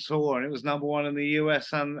were on tour, and it was number one in the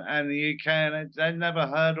US and the UK, and they'd never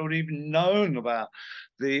heard or even known about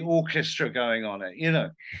the orchestra going on it.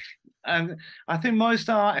 And I think most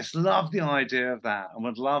artists love the idea of that and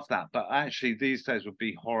would love that, but actually these days would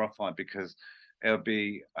be horrified because it would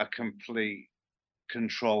be a complete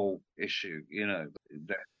control issue.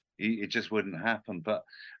 That it just wouldn't happen.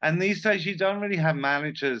 And these days you don't really have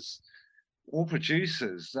managers or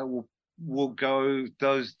producers that will go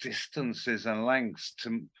those distances and lengths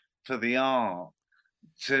for the art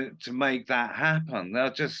to make that happen.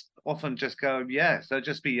 They'll just often just go yes. They'll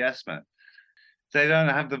just be yes men. They don't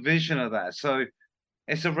have the vision of that. So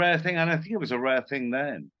it's a rare thing, and I think it was a rare thing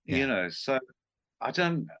then. So I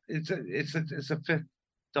don't. It's a fifth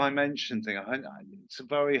dimension thing. It's a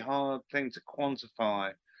very hard thing to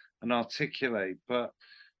quantify and articulate, but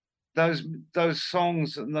those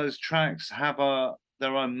songs and those tracks have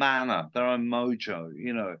their own manner, their own mojo.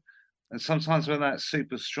 And sometimes when that's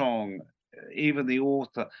super strong, even the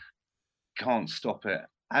author can't stop it.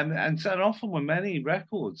 And often with many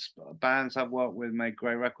records, bands I've worked with made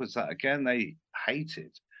great records that again they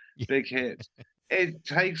hated, big hits. It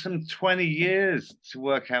takes them 20 years to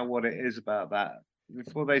work out what it is about that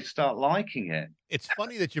before they start liking it. It's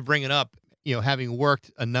funny that you bring it up, having worked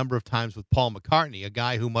a number of times with Paul McCartney, a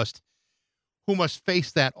guy who must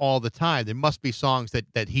face that all the time. There must be songs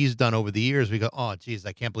that he's done over the years. We go, oh, geez,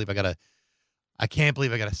 I can't believe I gotta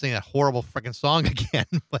sing that horrible freaking song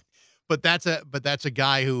again. But that's a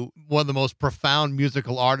guy who, one of the most profound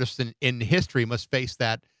musical artists in history, must face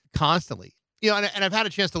that constantly. And I've had a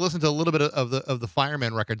chance to listen to a little bit of the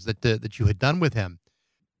Fireman records that you had done with him.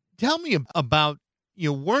 Tell me about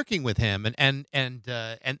working with him and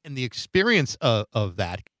the experience of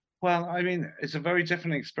that. Well, I mean, it's a very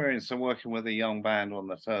different experience than working with a young band on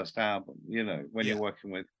the first album. When you're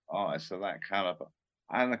working with artists of that caliber,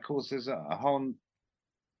 and of course, there's a whole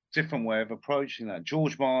different way of approaching that.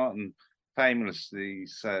 George Martin famously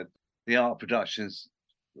said the art production's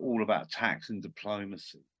all about tact and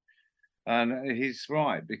diplomacy. And he's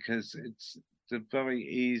right, because it's the very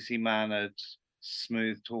easy-mannered,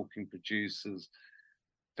 smooth-talking producers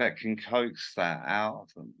that can coax that out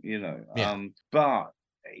of them, Yeah. But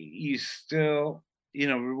you still,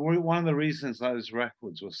 one of the reasons those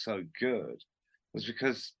records were so good was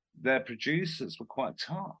because their producers were quite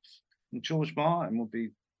tough. And George Martin would be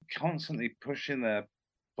constantly pushing their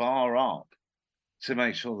bar up to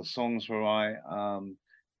make sure the songs were right.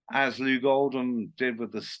 As Lou Goldham did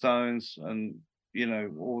with the Stones, and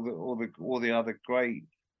all the other great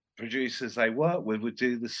producers they work with would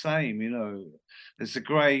do the same. There's a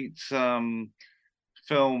great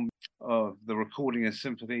film of the recording of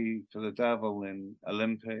Sympathy for the Devil in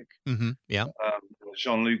Olympic. Mm-hmm. Yeah.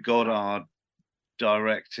 Jean-Luc Godard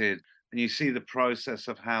directed, and you see the process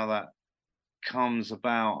of how that comes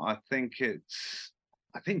about. I think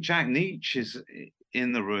Jack Nietzsche is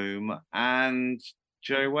in the room, and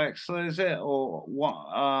Jerry Wexler, is it, or what?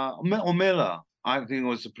 Or Miller, I think,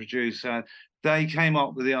 was the producer. They came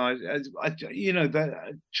up with the idea.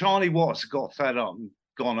 That Charlie Watts got fed up and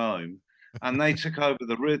gone home, and they took over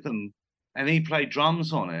the rhythm, and he played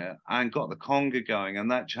drums on it and got the conga going, and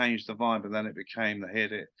that changed the vibe, and then it became the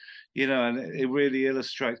hit it. And it really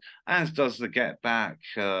illustrates, as does the Get Back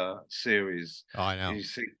series. Oh, I know. You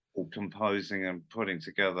see people composing and putting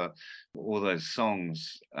together all those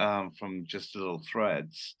songs from just little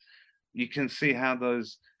threads. You can see how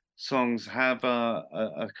those songs have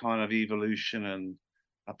a kind of evolution and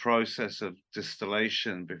a process of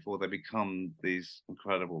distillation before they become these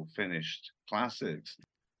incredible finished classics.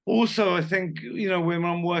 Also, I think, when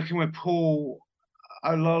I'm working with Paul,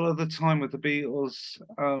 a lot of the time with the Beatles,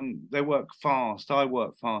 they work fast. I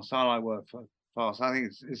work fast. I like work fast. I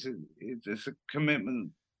think it's a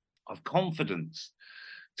commitment of confidence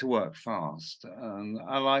to work fast. And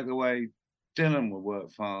I like the way Dylan would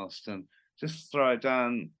work fast and just throw it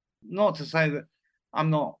down. Not to say that I'm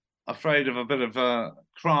not afraid of a bit of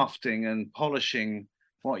crafting and polishing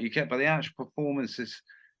what you get, but the actual performance is,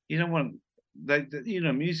 you don't want.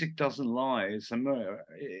 Music doesn't lie. It's a mirror.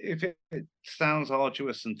 If it sounds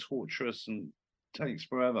arduous and torturous and takes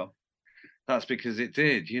forever, that's because it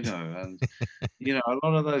did, and a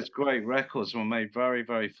lot of those great records were made very,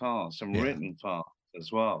 very fast and Yeah. written fast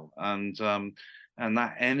as well, and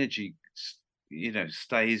that energy,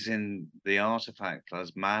 stays in the artifact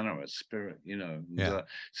as manner, as spirit, and Yeah.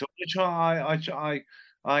 so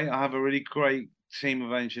I have a really great team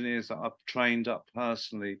of engineers that I've trained up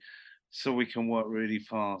personally, so we can work really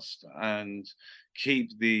fast and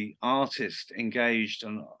keep the artist engaged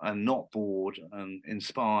and not bored and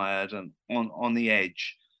inspired and on the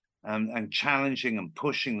edge, and challenging and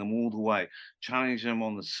pushing them all the way, challenging them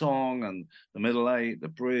on the song and the middle eight, the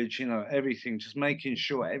bridge, everything, just making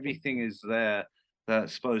sure everything is there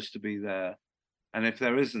that's supposed to be there. And if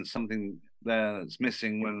there isn't something there that's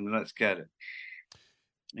missing, well, then let's get it.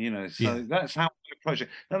 Yeah. So that's how we approach it.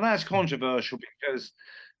 Now that's controversial because,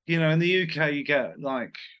 in the UK you get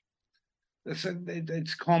like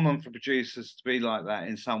it's common for producers to be like that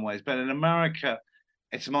in some ways, but in America,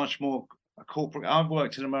 it's much more a corporate. I've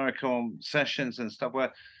worked in America on sessions and stuff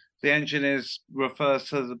where the engineers refers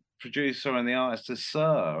to the producer and the artist as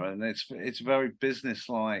sir, and it's very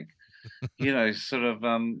businesslike. Sort of.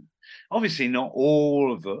 Obviously, not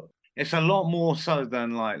all of it. It's a lot more so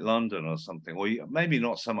than like London or something, or maybe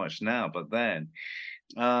not so much now, but then.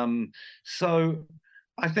 So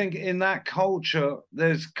I think in that culture,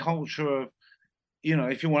 there's culture of,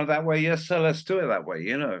 if you want it that way, yes, sir, let's do it that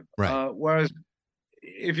way. Right. Whereas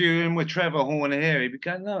if you're in with Trevor Horn here, he'd be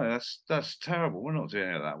going, no, that's terrible. We're not doing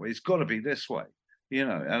it that way. It's got to be this way, and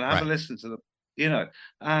have a Right. listen to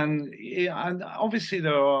and and obviously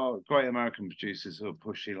there are great American producers who are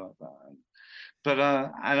pushy like that, but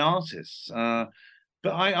and artists. But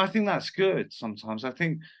I think that's good sometimes. I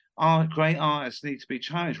think great artists need to be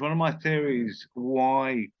challenged. One of my theories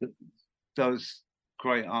why those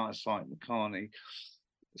great artists like McCartney,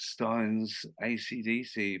 Stones,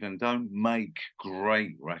 AC/DC even don't make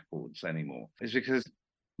great records anymore is because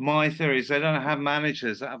my theory is they don't have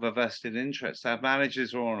managers that have a vested interest. They have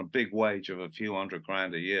managers who are on a big wage of a few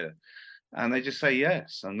 $100,000 a year, and they just say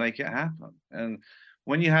yes and make it happen. And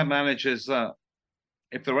when you have managers that,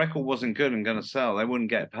 if the record wasn't good and going to sell, they wouldn't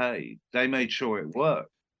get paid. They made sure it worked.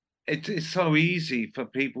 It's so easy for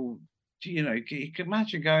people. You can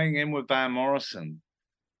imagine going in with Van Morrison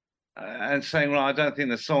and saying, "Well, I don't think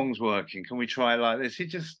the song's working. Can we try it like this?" He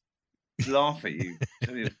just laugh at you,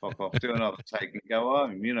 tell you to fuck off, do another take, and go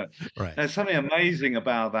home. Right. There's something amazing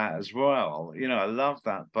about that as well. I love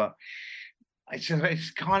that, but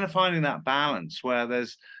it's kind of finding that balance where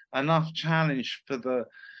there's enough challenge for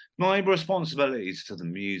my responsibilities to the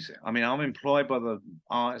music. I mean, I'm employed by the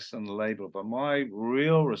artist and the label, but my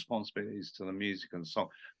real responsibility is to the music and the song.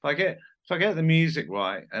 If I get the music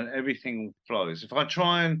right and everything flows, if I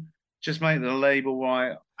try and just make the label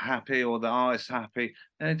right happy or the artist happy,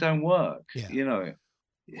 then it don't work. Yeah. You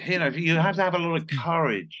have to have a lot of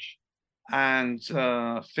courage and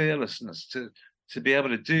fearlessness to be able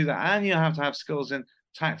to do that, and you have to have skills in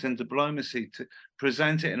tact and diplomacy to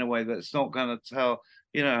present it in a way that's not going to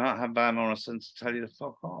have Van Morrison to tell you to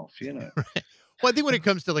fuck off. Well, I think when it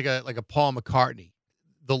comes to like a Paul McCartney,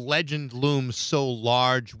 the legend looms so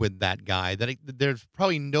large with that guy that there's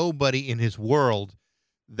probably nobody in his world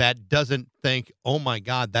that doesn't think, oh my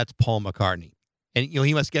God, that's Paul McCartney. And,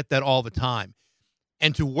 he must get that all the time.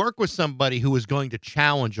 And to work with somebody who is going to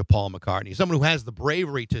challenge a Paul McCartney, someone who has the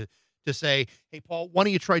bravery to say, hey, Paul, why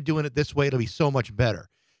don't you try doing it this way? It'll be so much better.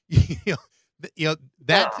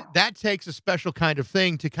 That takes a special kind of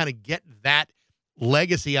thing to kind of get that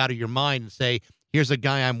legacy out of your mind and say, here's a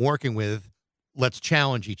guy I'm working with. Let's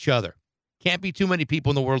challenge each other. Can't be too many people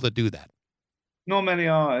in the world that do that. Not many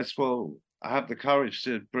artists will have the courage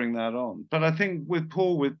to bring that on. But I think with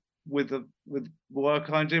Paul, with the work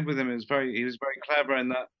I did with him, he was very clever in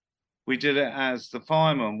that we did it as the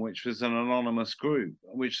Fireman, which was an anonymous group,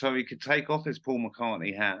 so he could take off his Paul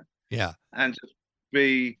McCartney hat, Yeah, and just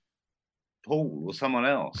be Paul or someone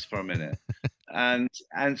else for a minute. and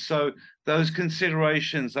so those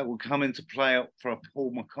considerations that would come into play for a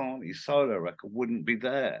Paul McCartney solo record wouldn't be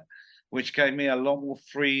there, which gave me a lot more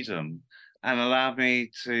freedom and allowed me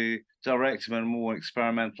to direct him in a more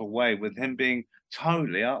experimental way, with him being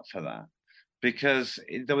totally up for that because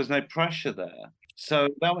there was no pressure there. So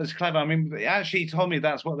that was clever. I mean, actually, he told me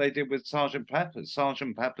that's what they did with Sergeant Pepper's.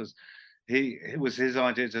 Sergeant Pepper's, it was his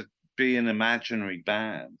idea to be an imaginary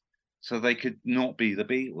band, so they could not be the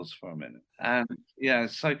Beatles for a minute. And yeah,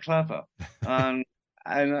 it's so clever.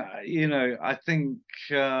 And I think,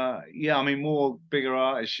 yeah, I mean, more bigger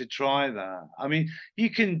artists should try that. I mean, you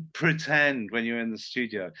can pretend when you're in the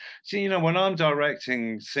studio. So, when I'm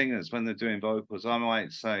directing singers when they're doing vocals, I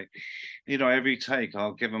might say, every take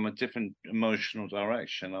I'll give them a different emotional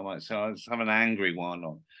direction. I might say, let's have an angry one,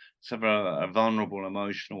 or let's have a vulnerable,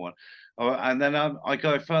 emotional one. And then I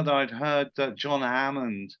go further. I'd heard that John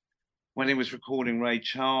Hammond, when he was recording Ray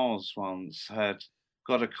Charles once, had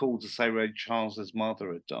got a call to say Ray Charles's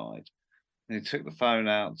mother had died. And he took the phone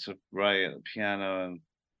out to Ray at the piano, and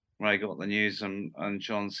Ray got the news, and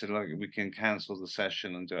John said, look, we can cancel the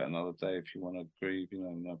session and do it another day if you want to grieve,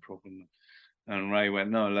 no problem. And Ray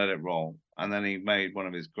went, no, let it roll. And then he made one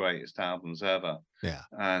of his greatest albums ever. Yeah.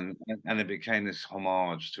 And it became this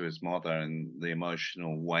homage to his mother and the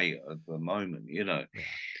emotional weight of the moment, Yeah.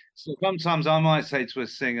 So sometimes I might say to a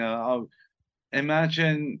singer, oh,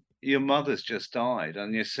 imagine your mother's just died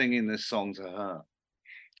and you're singing this song to her.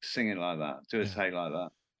 Sing it like that. Do a take like that.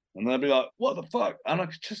 And they'll be like, what the fuck? And I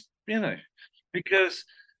could just, because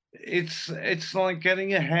it's like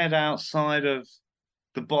getting your head outside of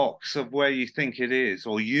the box of where you think it is,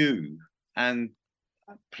 or you, and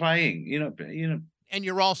playing, And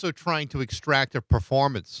you're also trying to extract a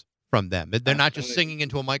performance from them. They're not just singing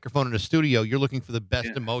into a microphone in a studio. You're looking for the best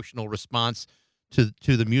emotional response to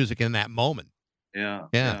the music in that moment. Yeah.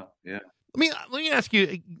 Let me ask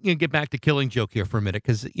you, get back to Killing Joke here for a minute,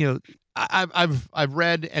 because I've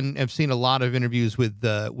read and have seen a lot of interviews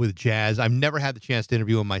with Jazz. I've never had the chance to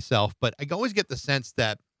interview him myself, but I always get the sense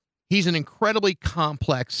that he's an incredibly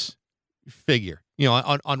complex figure.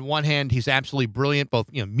 On one hand, he's absolutely brilliant, both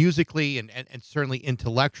musically and certainly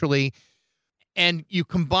intellectually, and you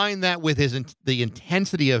combine that with the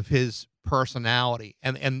intensity of his personality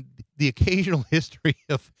and the occasional history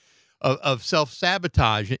of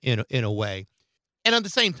self-sabotage in a way. And at the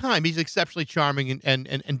same time, he's exceptionally charming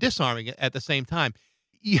and disarming at the same time.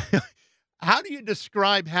 How do you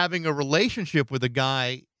describe having a relationship with a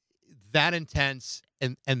guy that intense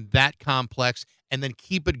and that complex, and then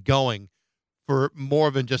keep it going for more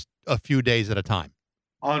than just a few days at a time?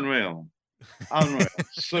 Unreal,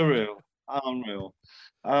 surreal, unreal.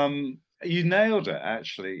 You nailed it,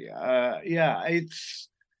 actually. Yeah, it's,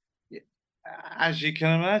 as you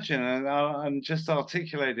can imagine, and just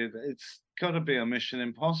articulated, it's got to be a mission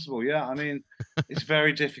impossible. Yeah, I mean, it's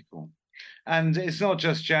very difficult. And it's not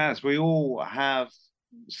just Jazz. We all have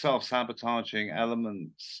self-sabotaging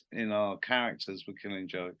elements in our characters with Killing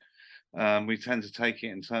Joke. We tend to take it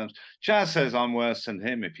in terms. Jazz says I'm worse than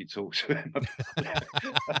him if you talk to him.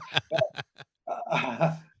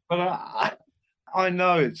 But I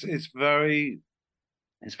know it's very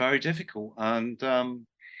difficult, and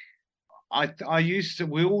I used to.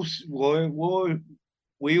 We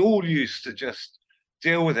all used to just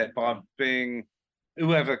deal with it by being,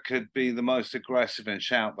 whoever could be the most aggressive and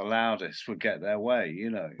shout the loudest would get their way,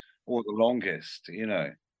 or the longest,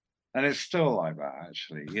 And it's still like that,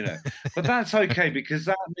 actually, But that's okay, because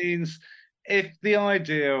that means if the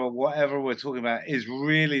idea or whatever we're talking about is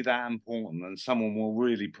really that important, then someone will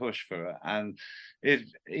really push for it. And if,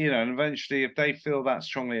 and eventually if they feel that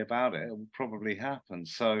strongly about it, it will probably happen.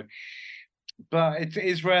 So, but it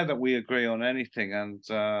is rare that we agree on anything. And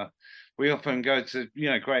we often go to,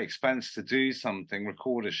 great expense to do something,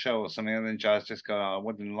 record a show or something, and then just go, oh,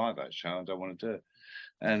 I didn't like that show, I don't want to do it.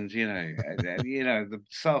 And the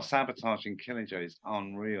self-sabotaging Killing Joke is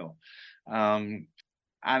unreal, and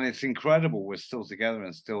it's incredible we're still together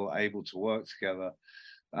and still able to work together.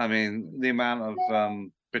 I mean, the amount of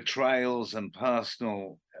betrayals and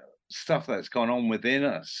personal stuff that's gone on within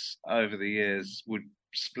us over the years would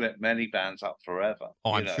split many bands up forever.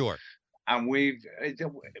 Oh, I'm sure. And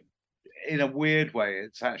in a weird way,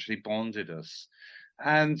 it's actually bonded us.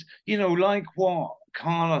 And like what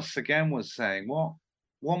Carlos again was saying,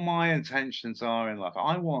 what my intentions are in life.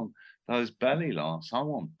 I want those belly laughs. I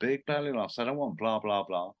want big belly laughs. I don't want blah, blah,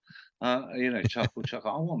 blah. Chuckle,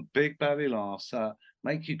 chuckle. I want big belly laughs,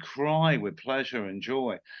 make you cry with pleasure and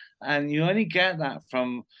joy. And you only get that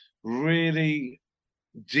from really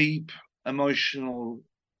deep, emotional,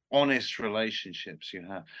 honest relationships you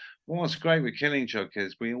have. What's great with Killing Joke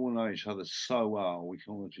is we all know each other so well. We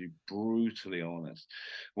can all be brutally honest.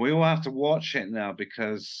 We all have to watch it now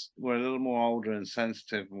because we're a little more older and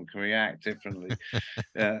sensitive, and we can react differently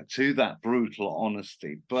to that brutal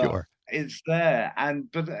honesty. But it's there,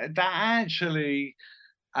 but that actually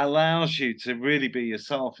allows you to really be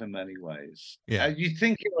yourself in many ways. Yeah, you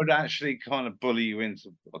think it would actually kind of bully you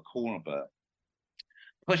into a corner, but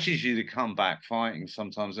pushes you to come back fighting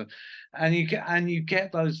sometimes, and you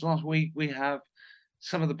get those last week. We have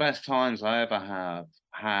some of the best times I ever have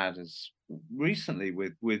had as recently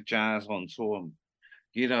with jazz on tour,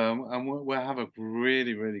 you know, and we'll have a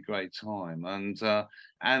really, really great time, and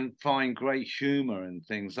find great humor in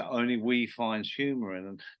things that only we find humor in,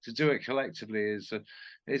 and to do it collectively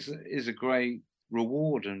is a great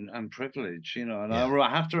reward and privilege, you know. And Yeah. I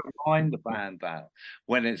have to remind the band that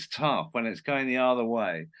when it's tough, when it's going the other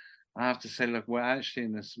way, I have to say, look, we're actually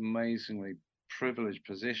in this amazingly privileged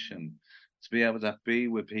position to be able to be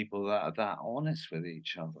with people that are that honest with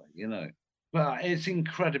each other, you know. Well, it's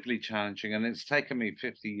incredibly challenging, and it's taken me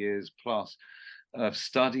 50 years plus of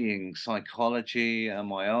studying psychology and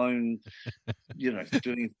my own, you know,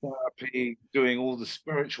 doing therapy, doing all the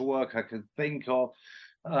spiritual work I could think of.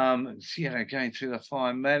 You know, going through the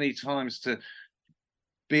fire many times to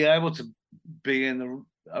be able to be in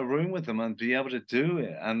a room with them and be able to do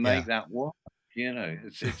it and Yeah. make that work. You know,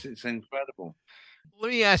 it's incredible. Let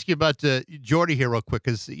me ask you about Jordy here real quick,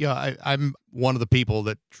 because I'm one of the people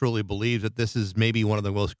that truly believes that this is maybe one of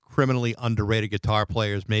the most criminally underrated guitar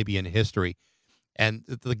players maybe in history. And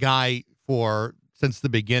the guy since the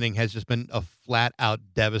beginning has just been a flat out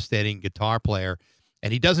devastating guitar player.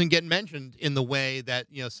 And he doesn't get mentioned in the way that,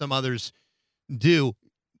 some others do.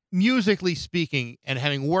 Musically speaking, and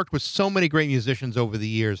having worked with so many great musicians over the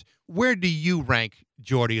years, where do you rank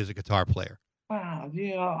Jordy as a guitar player? Wow,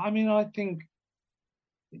 yeah. I mean, I think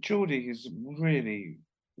Geordie is really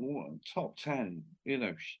top 10, you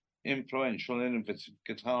know, influential, innovative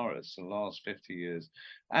guitarist in the last 50 years.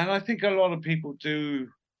 And I think a lot of people do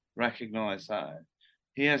recognize that.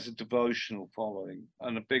 He has a devotional following,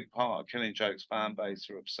 and a big part of Killing Joke's fan base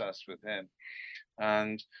are obsessed with him.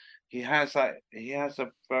 And he has a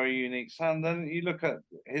very unique sound. Then you look at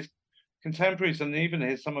his contemporaries and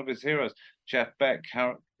even some of his heroes, Jeff Beck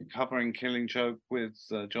covering Killing Joke with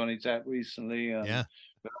Johnny Depp recently, Yeah.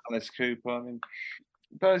 with Alice Cooper. I mean,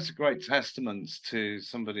 those are great testaments to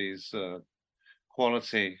somebody's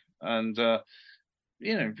quality. And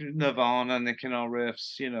you know, Nirvana, Nick in our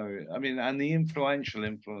riffs, you know, I mean, and the influential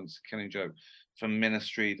influence of Killing Joke from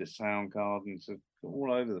Ministry to Soundgarden to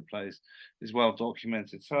all over the place is well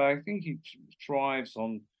documented. So I think he thrives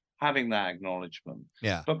on having that acknowledgement,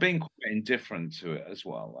 Yeah. but being quite indifferent to it as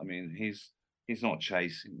well. I mean, he's not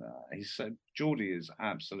chasing that. He's so Geordie is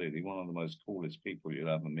absolutely one of the most coolest people you'll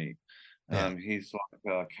ever meet. Yeah. He's like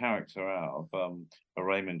a character out of a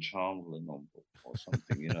Raymond Chandler novel or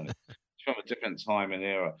something, you know, from a different time and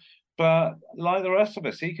era. But like the rest of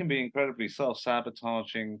us, he can be incredibly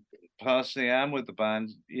self-sabotaging personally and with the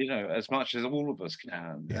band, you know, as much as all of us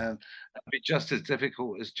can. Yeah. And be just as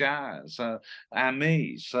difficult as jazz and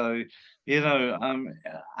me. So, you know,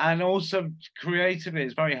 and also creatively,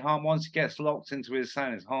 it's very hard. Once he gets locked into his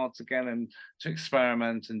sound, it's hard to get him to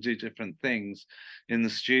experiment and do different things in the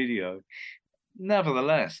studio.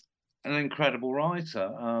 Nevertheless, an incredible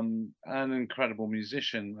writer, an incredible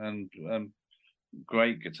musician, and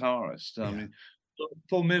great guitarist. I Yeah. mean,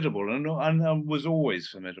 formidable, and was always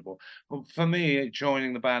formidable. Well, for me,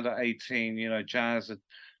 joining the band at 18, you know, Jazz had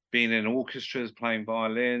been in orchestras playing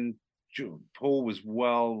violin. Paul was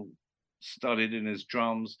well studied in his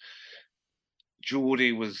drums.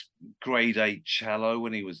 Geordie was grade 8 cello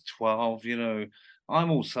when he was 12. You know,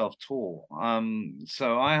 I'm all self-taught.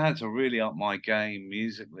 So I had to really up my game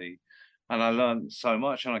musically. And I learned so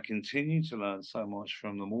much, and I continue to learn so much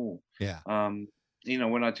from them all. Yeah. You know,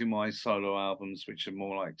 when I do my solo albums, which are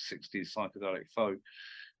more like 60s psychedelic folk,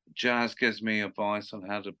 Jazz gives me advice on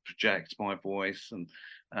how to project my voice, and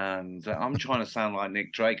I'm trying to sound like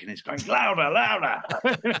Nick Drake, and he's going louder, louder.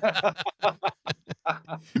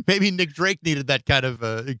 Maybe Nick Drake needed that kind of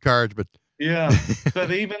encouragement. Yeah,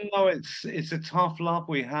 but even though it's a tough love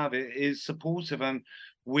we have, it is supportive, and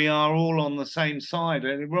we are all on the same side.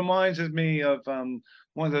 And it reminds me of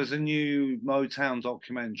there's a new Motown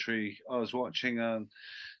documentary I was watching,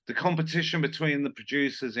 the competition between the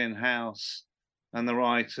producers in house and the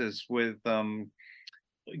writers with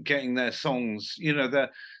getting their songs.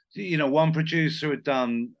 One producer had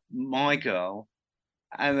done My Girl,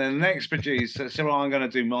 and then the next producer said, "Well, I'm going to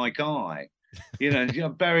do My Guy."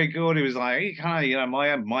 Barry Gordy was like, he kind of,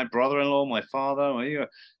 my brother-in-law, my father,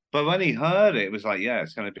 but when he heard it, it was like, yeah,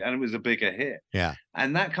 it's going to be, and it was a bigger hit. Yeah.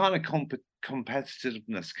 And that kind of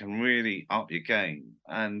competitiveness can really up your game.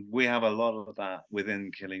 And we have a lot of that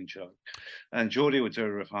within Killing Joke. And Geordie would do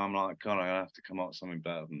a riff, I'm like, God, I have to come up with something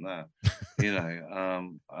better than that,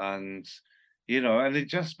 and it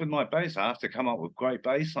just with my bass, I have to come up with great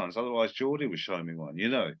bass lines. Otherwise, Geordie would show me one,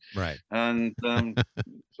 Right. And so,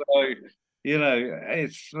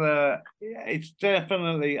 it's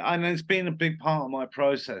definitely, and it's been a big part of my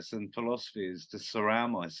process and philosophy is to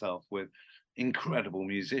surround myself with incredible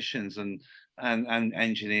musicians and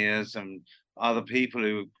engineers and other people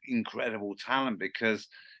who are incredible talent, because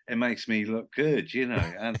it makes me look good, you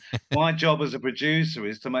know. And my job as a producer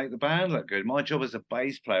is to make the band look good. My job as a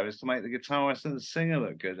bass player is to make the guitarist and the singer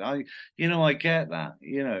look good. I get that,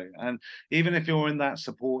 you know. And even if you're in that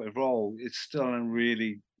supportive role, it's still a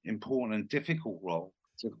really important and difficult role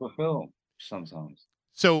to fulfill sometimes.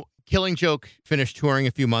 So Killing Joke finished touring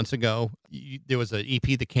a few months ago. There was an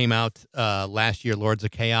EP that came out last year, Lords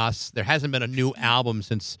of Chaos. There hasn't been a new album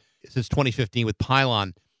since 2015 with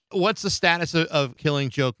Pylon. What's the status of Killing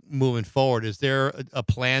Joke moving forward? Is there a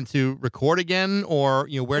plan to record again, or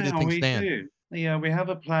where do things stand? Do. Yeah, we have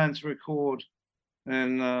a plan to record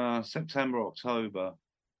in September, October,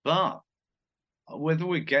 but whether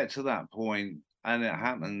we get to that point and it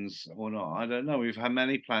happens or not, I don't know. We've had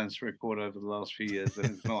many plans to record over the last few years,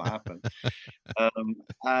 and it's not happened.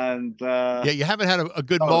 Yeah, you haven't had a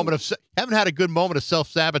good moment of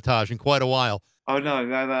self-sabotage in quite a while. Oh no,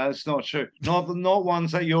 that's not true. Not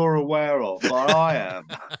ones that you're aware of, but I am.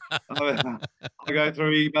 I go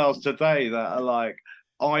through emails today that are like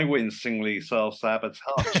eye-wincingly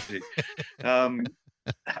self-sabotaging. And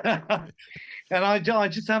I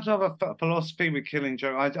just have to have a philosophy with Killing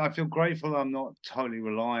Joke. I feel grateful I'm not totally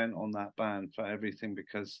reliant on that band for everything,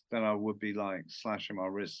 because then I would be like slashing my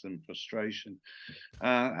wrists in frustration.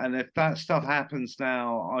 And if that stuff happens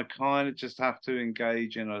now, I kind of just have to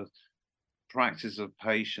engage in a practice of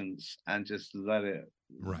patience and just let it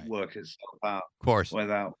work itself out. Of course.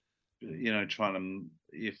 Without, trying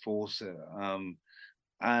to force it.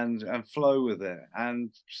 And flow with it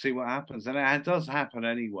and see what happens. And it does happen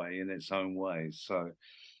anyway in its own way. So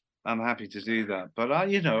I'm happy to do that. But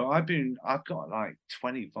I've got like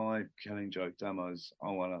 25 Killing Joke demos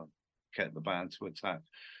I want to get the band to attack.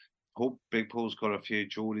 Big Paul's got a few,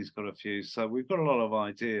 Geordie's got a few. So we've got a lot of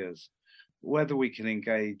ideas. Whether we can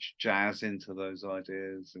engage jazz into those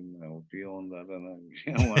ideas and beyond, I don't know.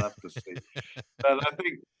 We'll have to see. But I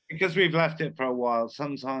think because we've left it for a while,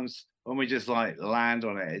 sometimes when we just like land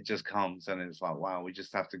on it, it just comes, and it's like, wow, we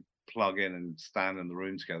just have to plug in and stand in the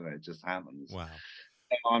room together. It just happens. Wow.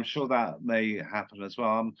 I'm sure that may happen as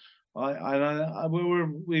well.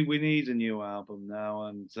 We need a new album now,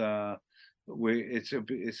 and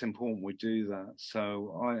it's important we do that.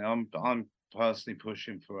 So I'm personally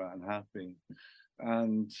pushing for it and have been.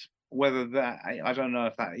 And whether that, I don't know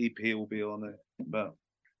if that EP will be on it, but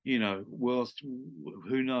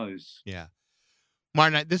who knows? Yeah.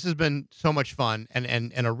 Martin, this has been so much fun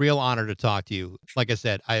and a real honor to talk to you. Like I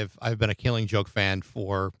said, I've been a Killing Joke fan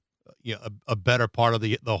for a better part of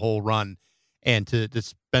the whole run, and to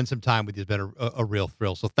spend some time with you has been a real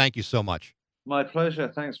thrill. So thank you so much. My pleasure.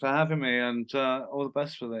 Thanks for having me, and all the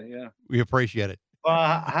best with it. Yeah, we appreciate it.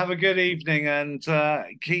 Well, have a good evening, and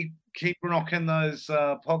keep rocking those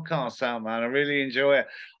podcasts out, man. I really enjoy it.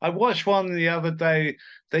 I watched one the other day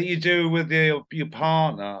that you do with your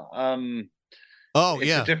partner.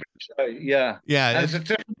 It's a different show. Yeah. And it's a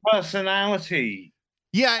different personality.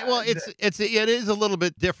 Yeah, well, it is a little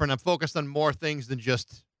bit different. I'm focused on more things than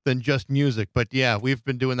just music. But yeah, we've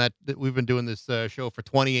been doing that. We've been doing this show for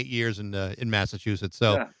 28 years in Massachusetts.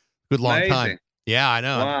 So good long time. Yeah, I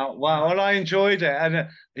know. Wow. Well, I enjoyed it, and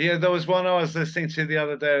there was one I was listening to the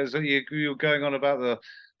other day. You were going on about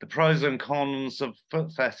the pros and cons of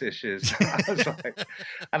foot fetishes. I was like,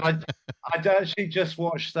 and I actually just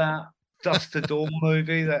watched that Dusk to Dawn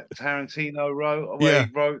movie that Tarantino wrote, where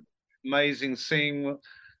he wrote amazing scene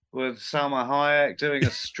with Salma Hayek doing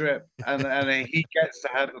a strip, and he gets to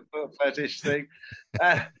have the foot fetish thing.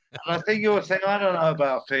 And I think you were saying, I don't know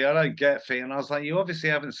about feet, I don't get feet. And I was like, you obviously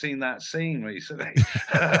haven't seen that scene recently.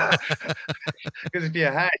 Because if you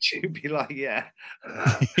had, you'd be like, yeah.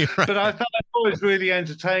 But I thought it was really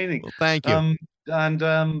entertaining. Well, thank you.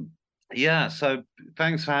 So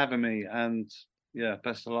thanks for having me. And yeah,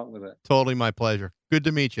 best of luck with it. Totally my pleasure. Good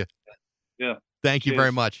to meet you. Yeah. Thank you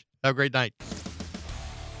very much. Have a great night.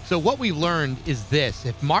 So what we've learned is this: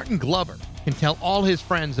 if Martin Glover can tell all his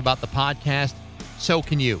friends about the podcast, so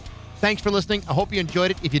can you. Thanks for listening. I hope you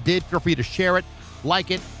enjoyed it. If you did, feel free to share it,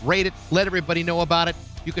 like it, rate it, let everybody know about it.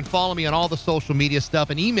 You can follow me on all the social media stuff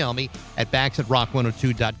and email me at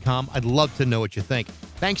bax@rock102.com. I'd love to know what you think.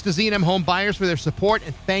 Thanks to Z&M Home Buyers for their support,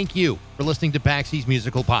 and thank you for listening to Baxie's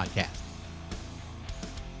Musical Podcast.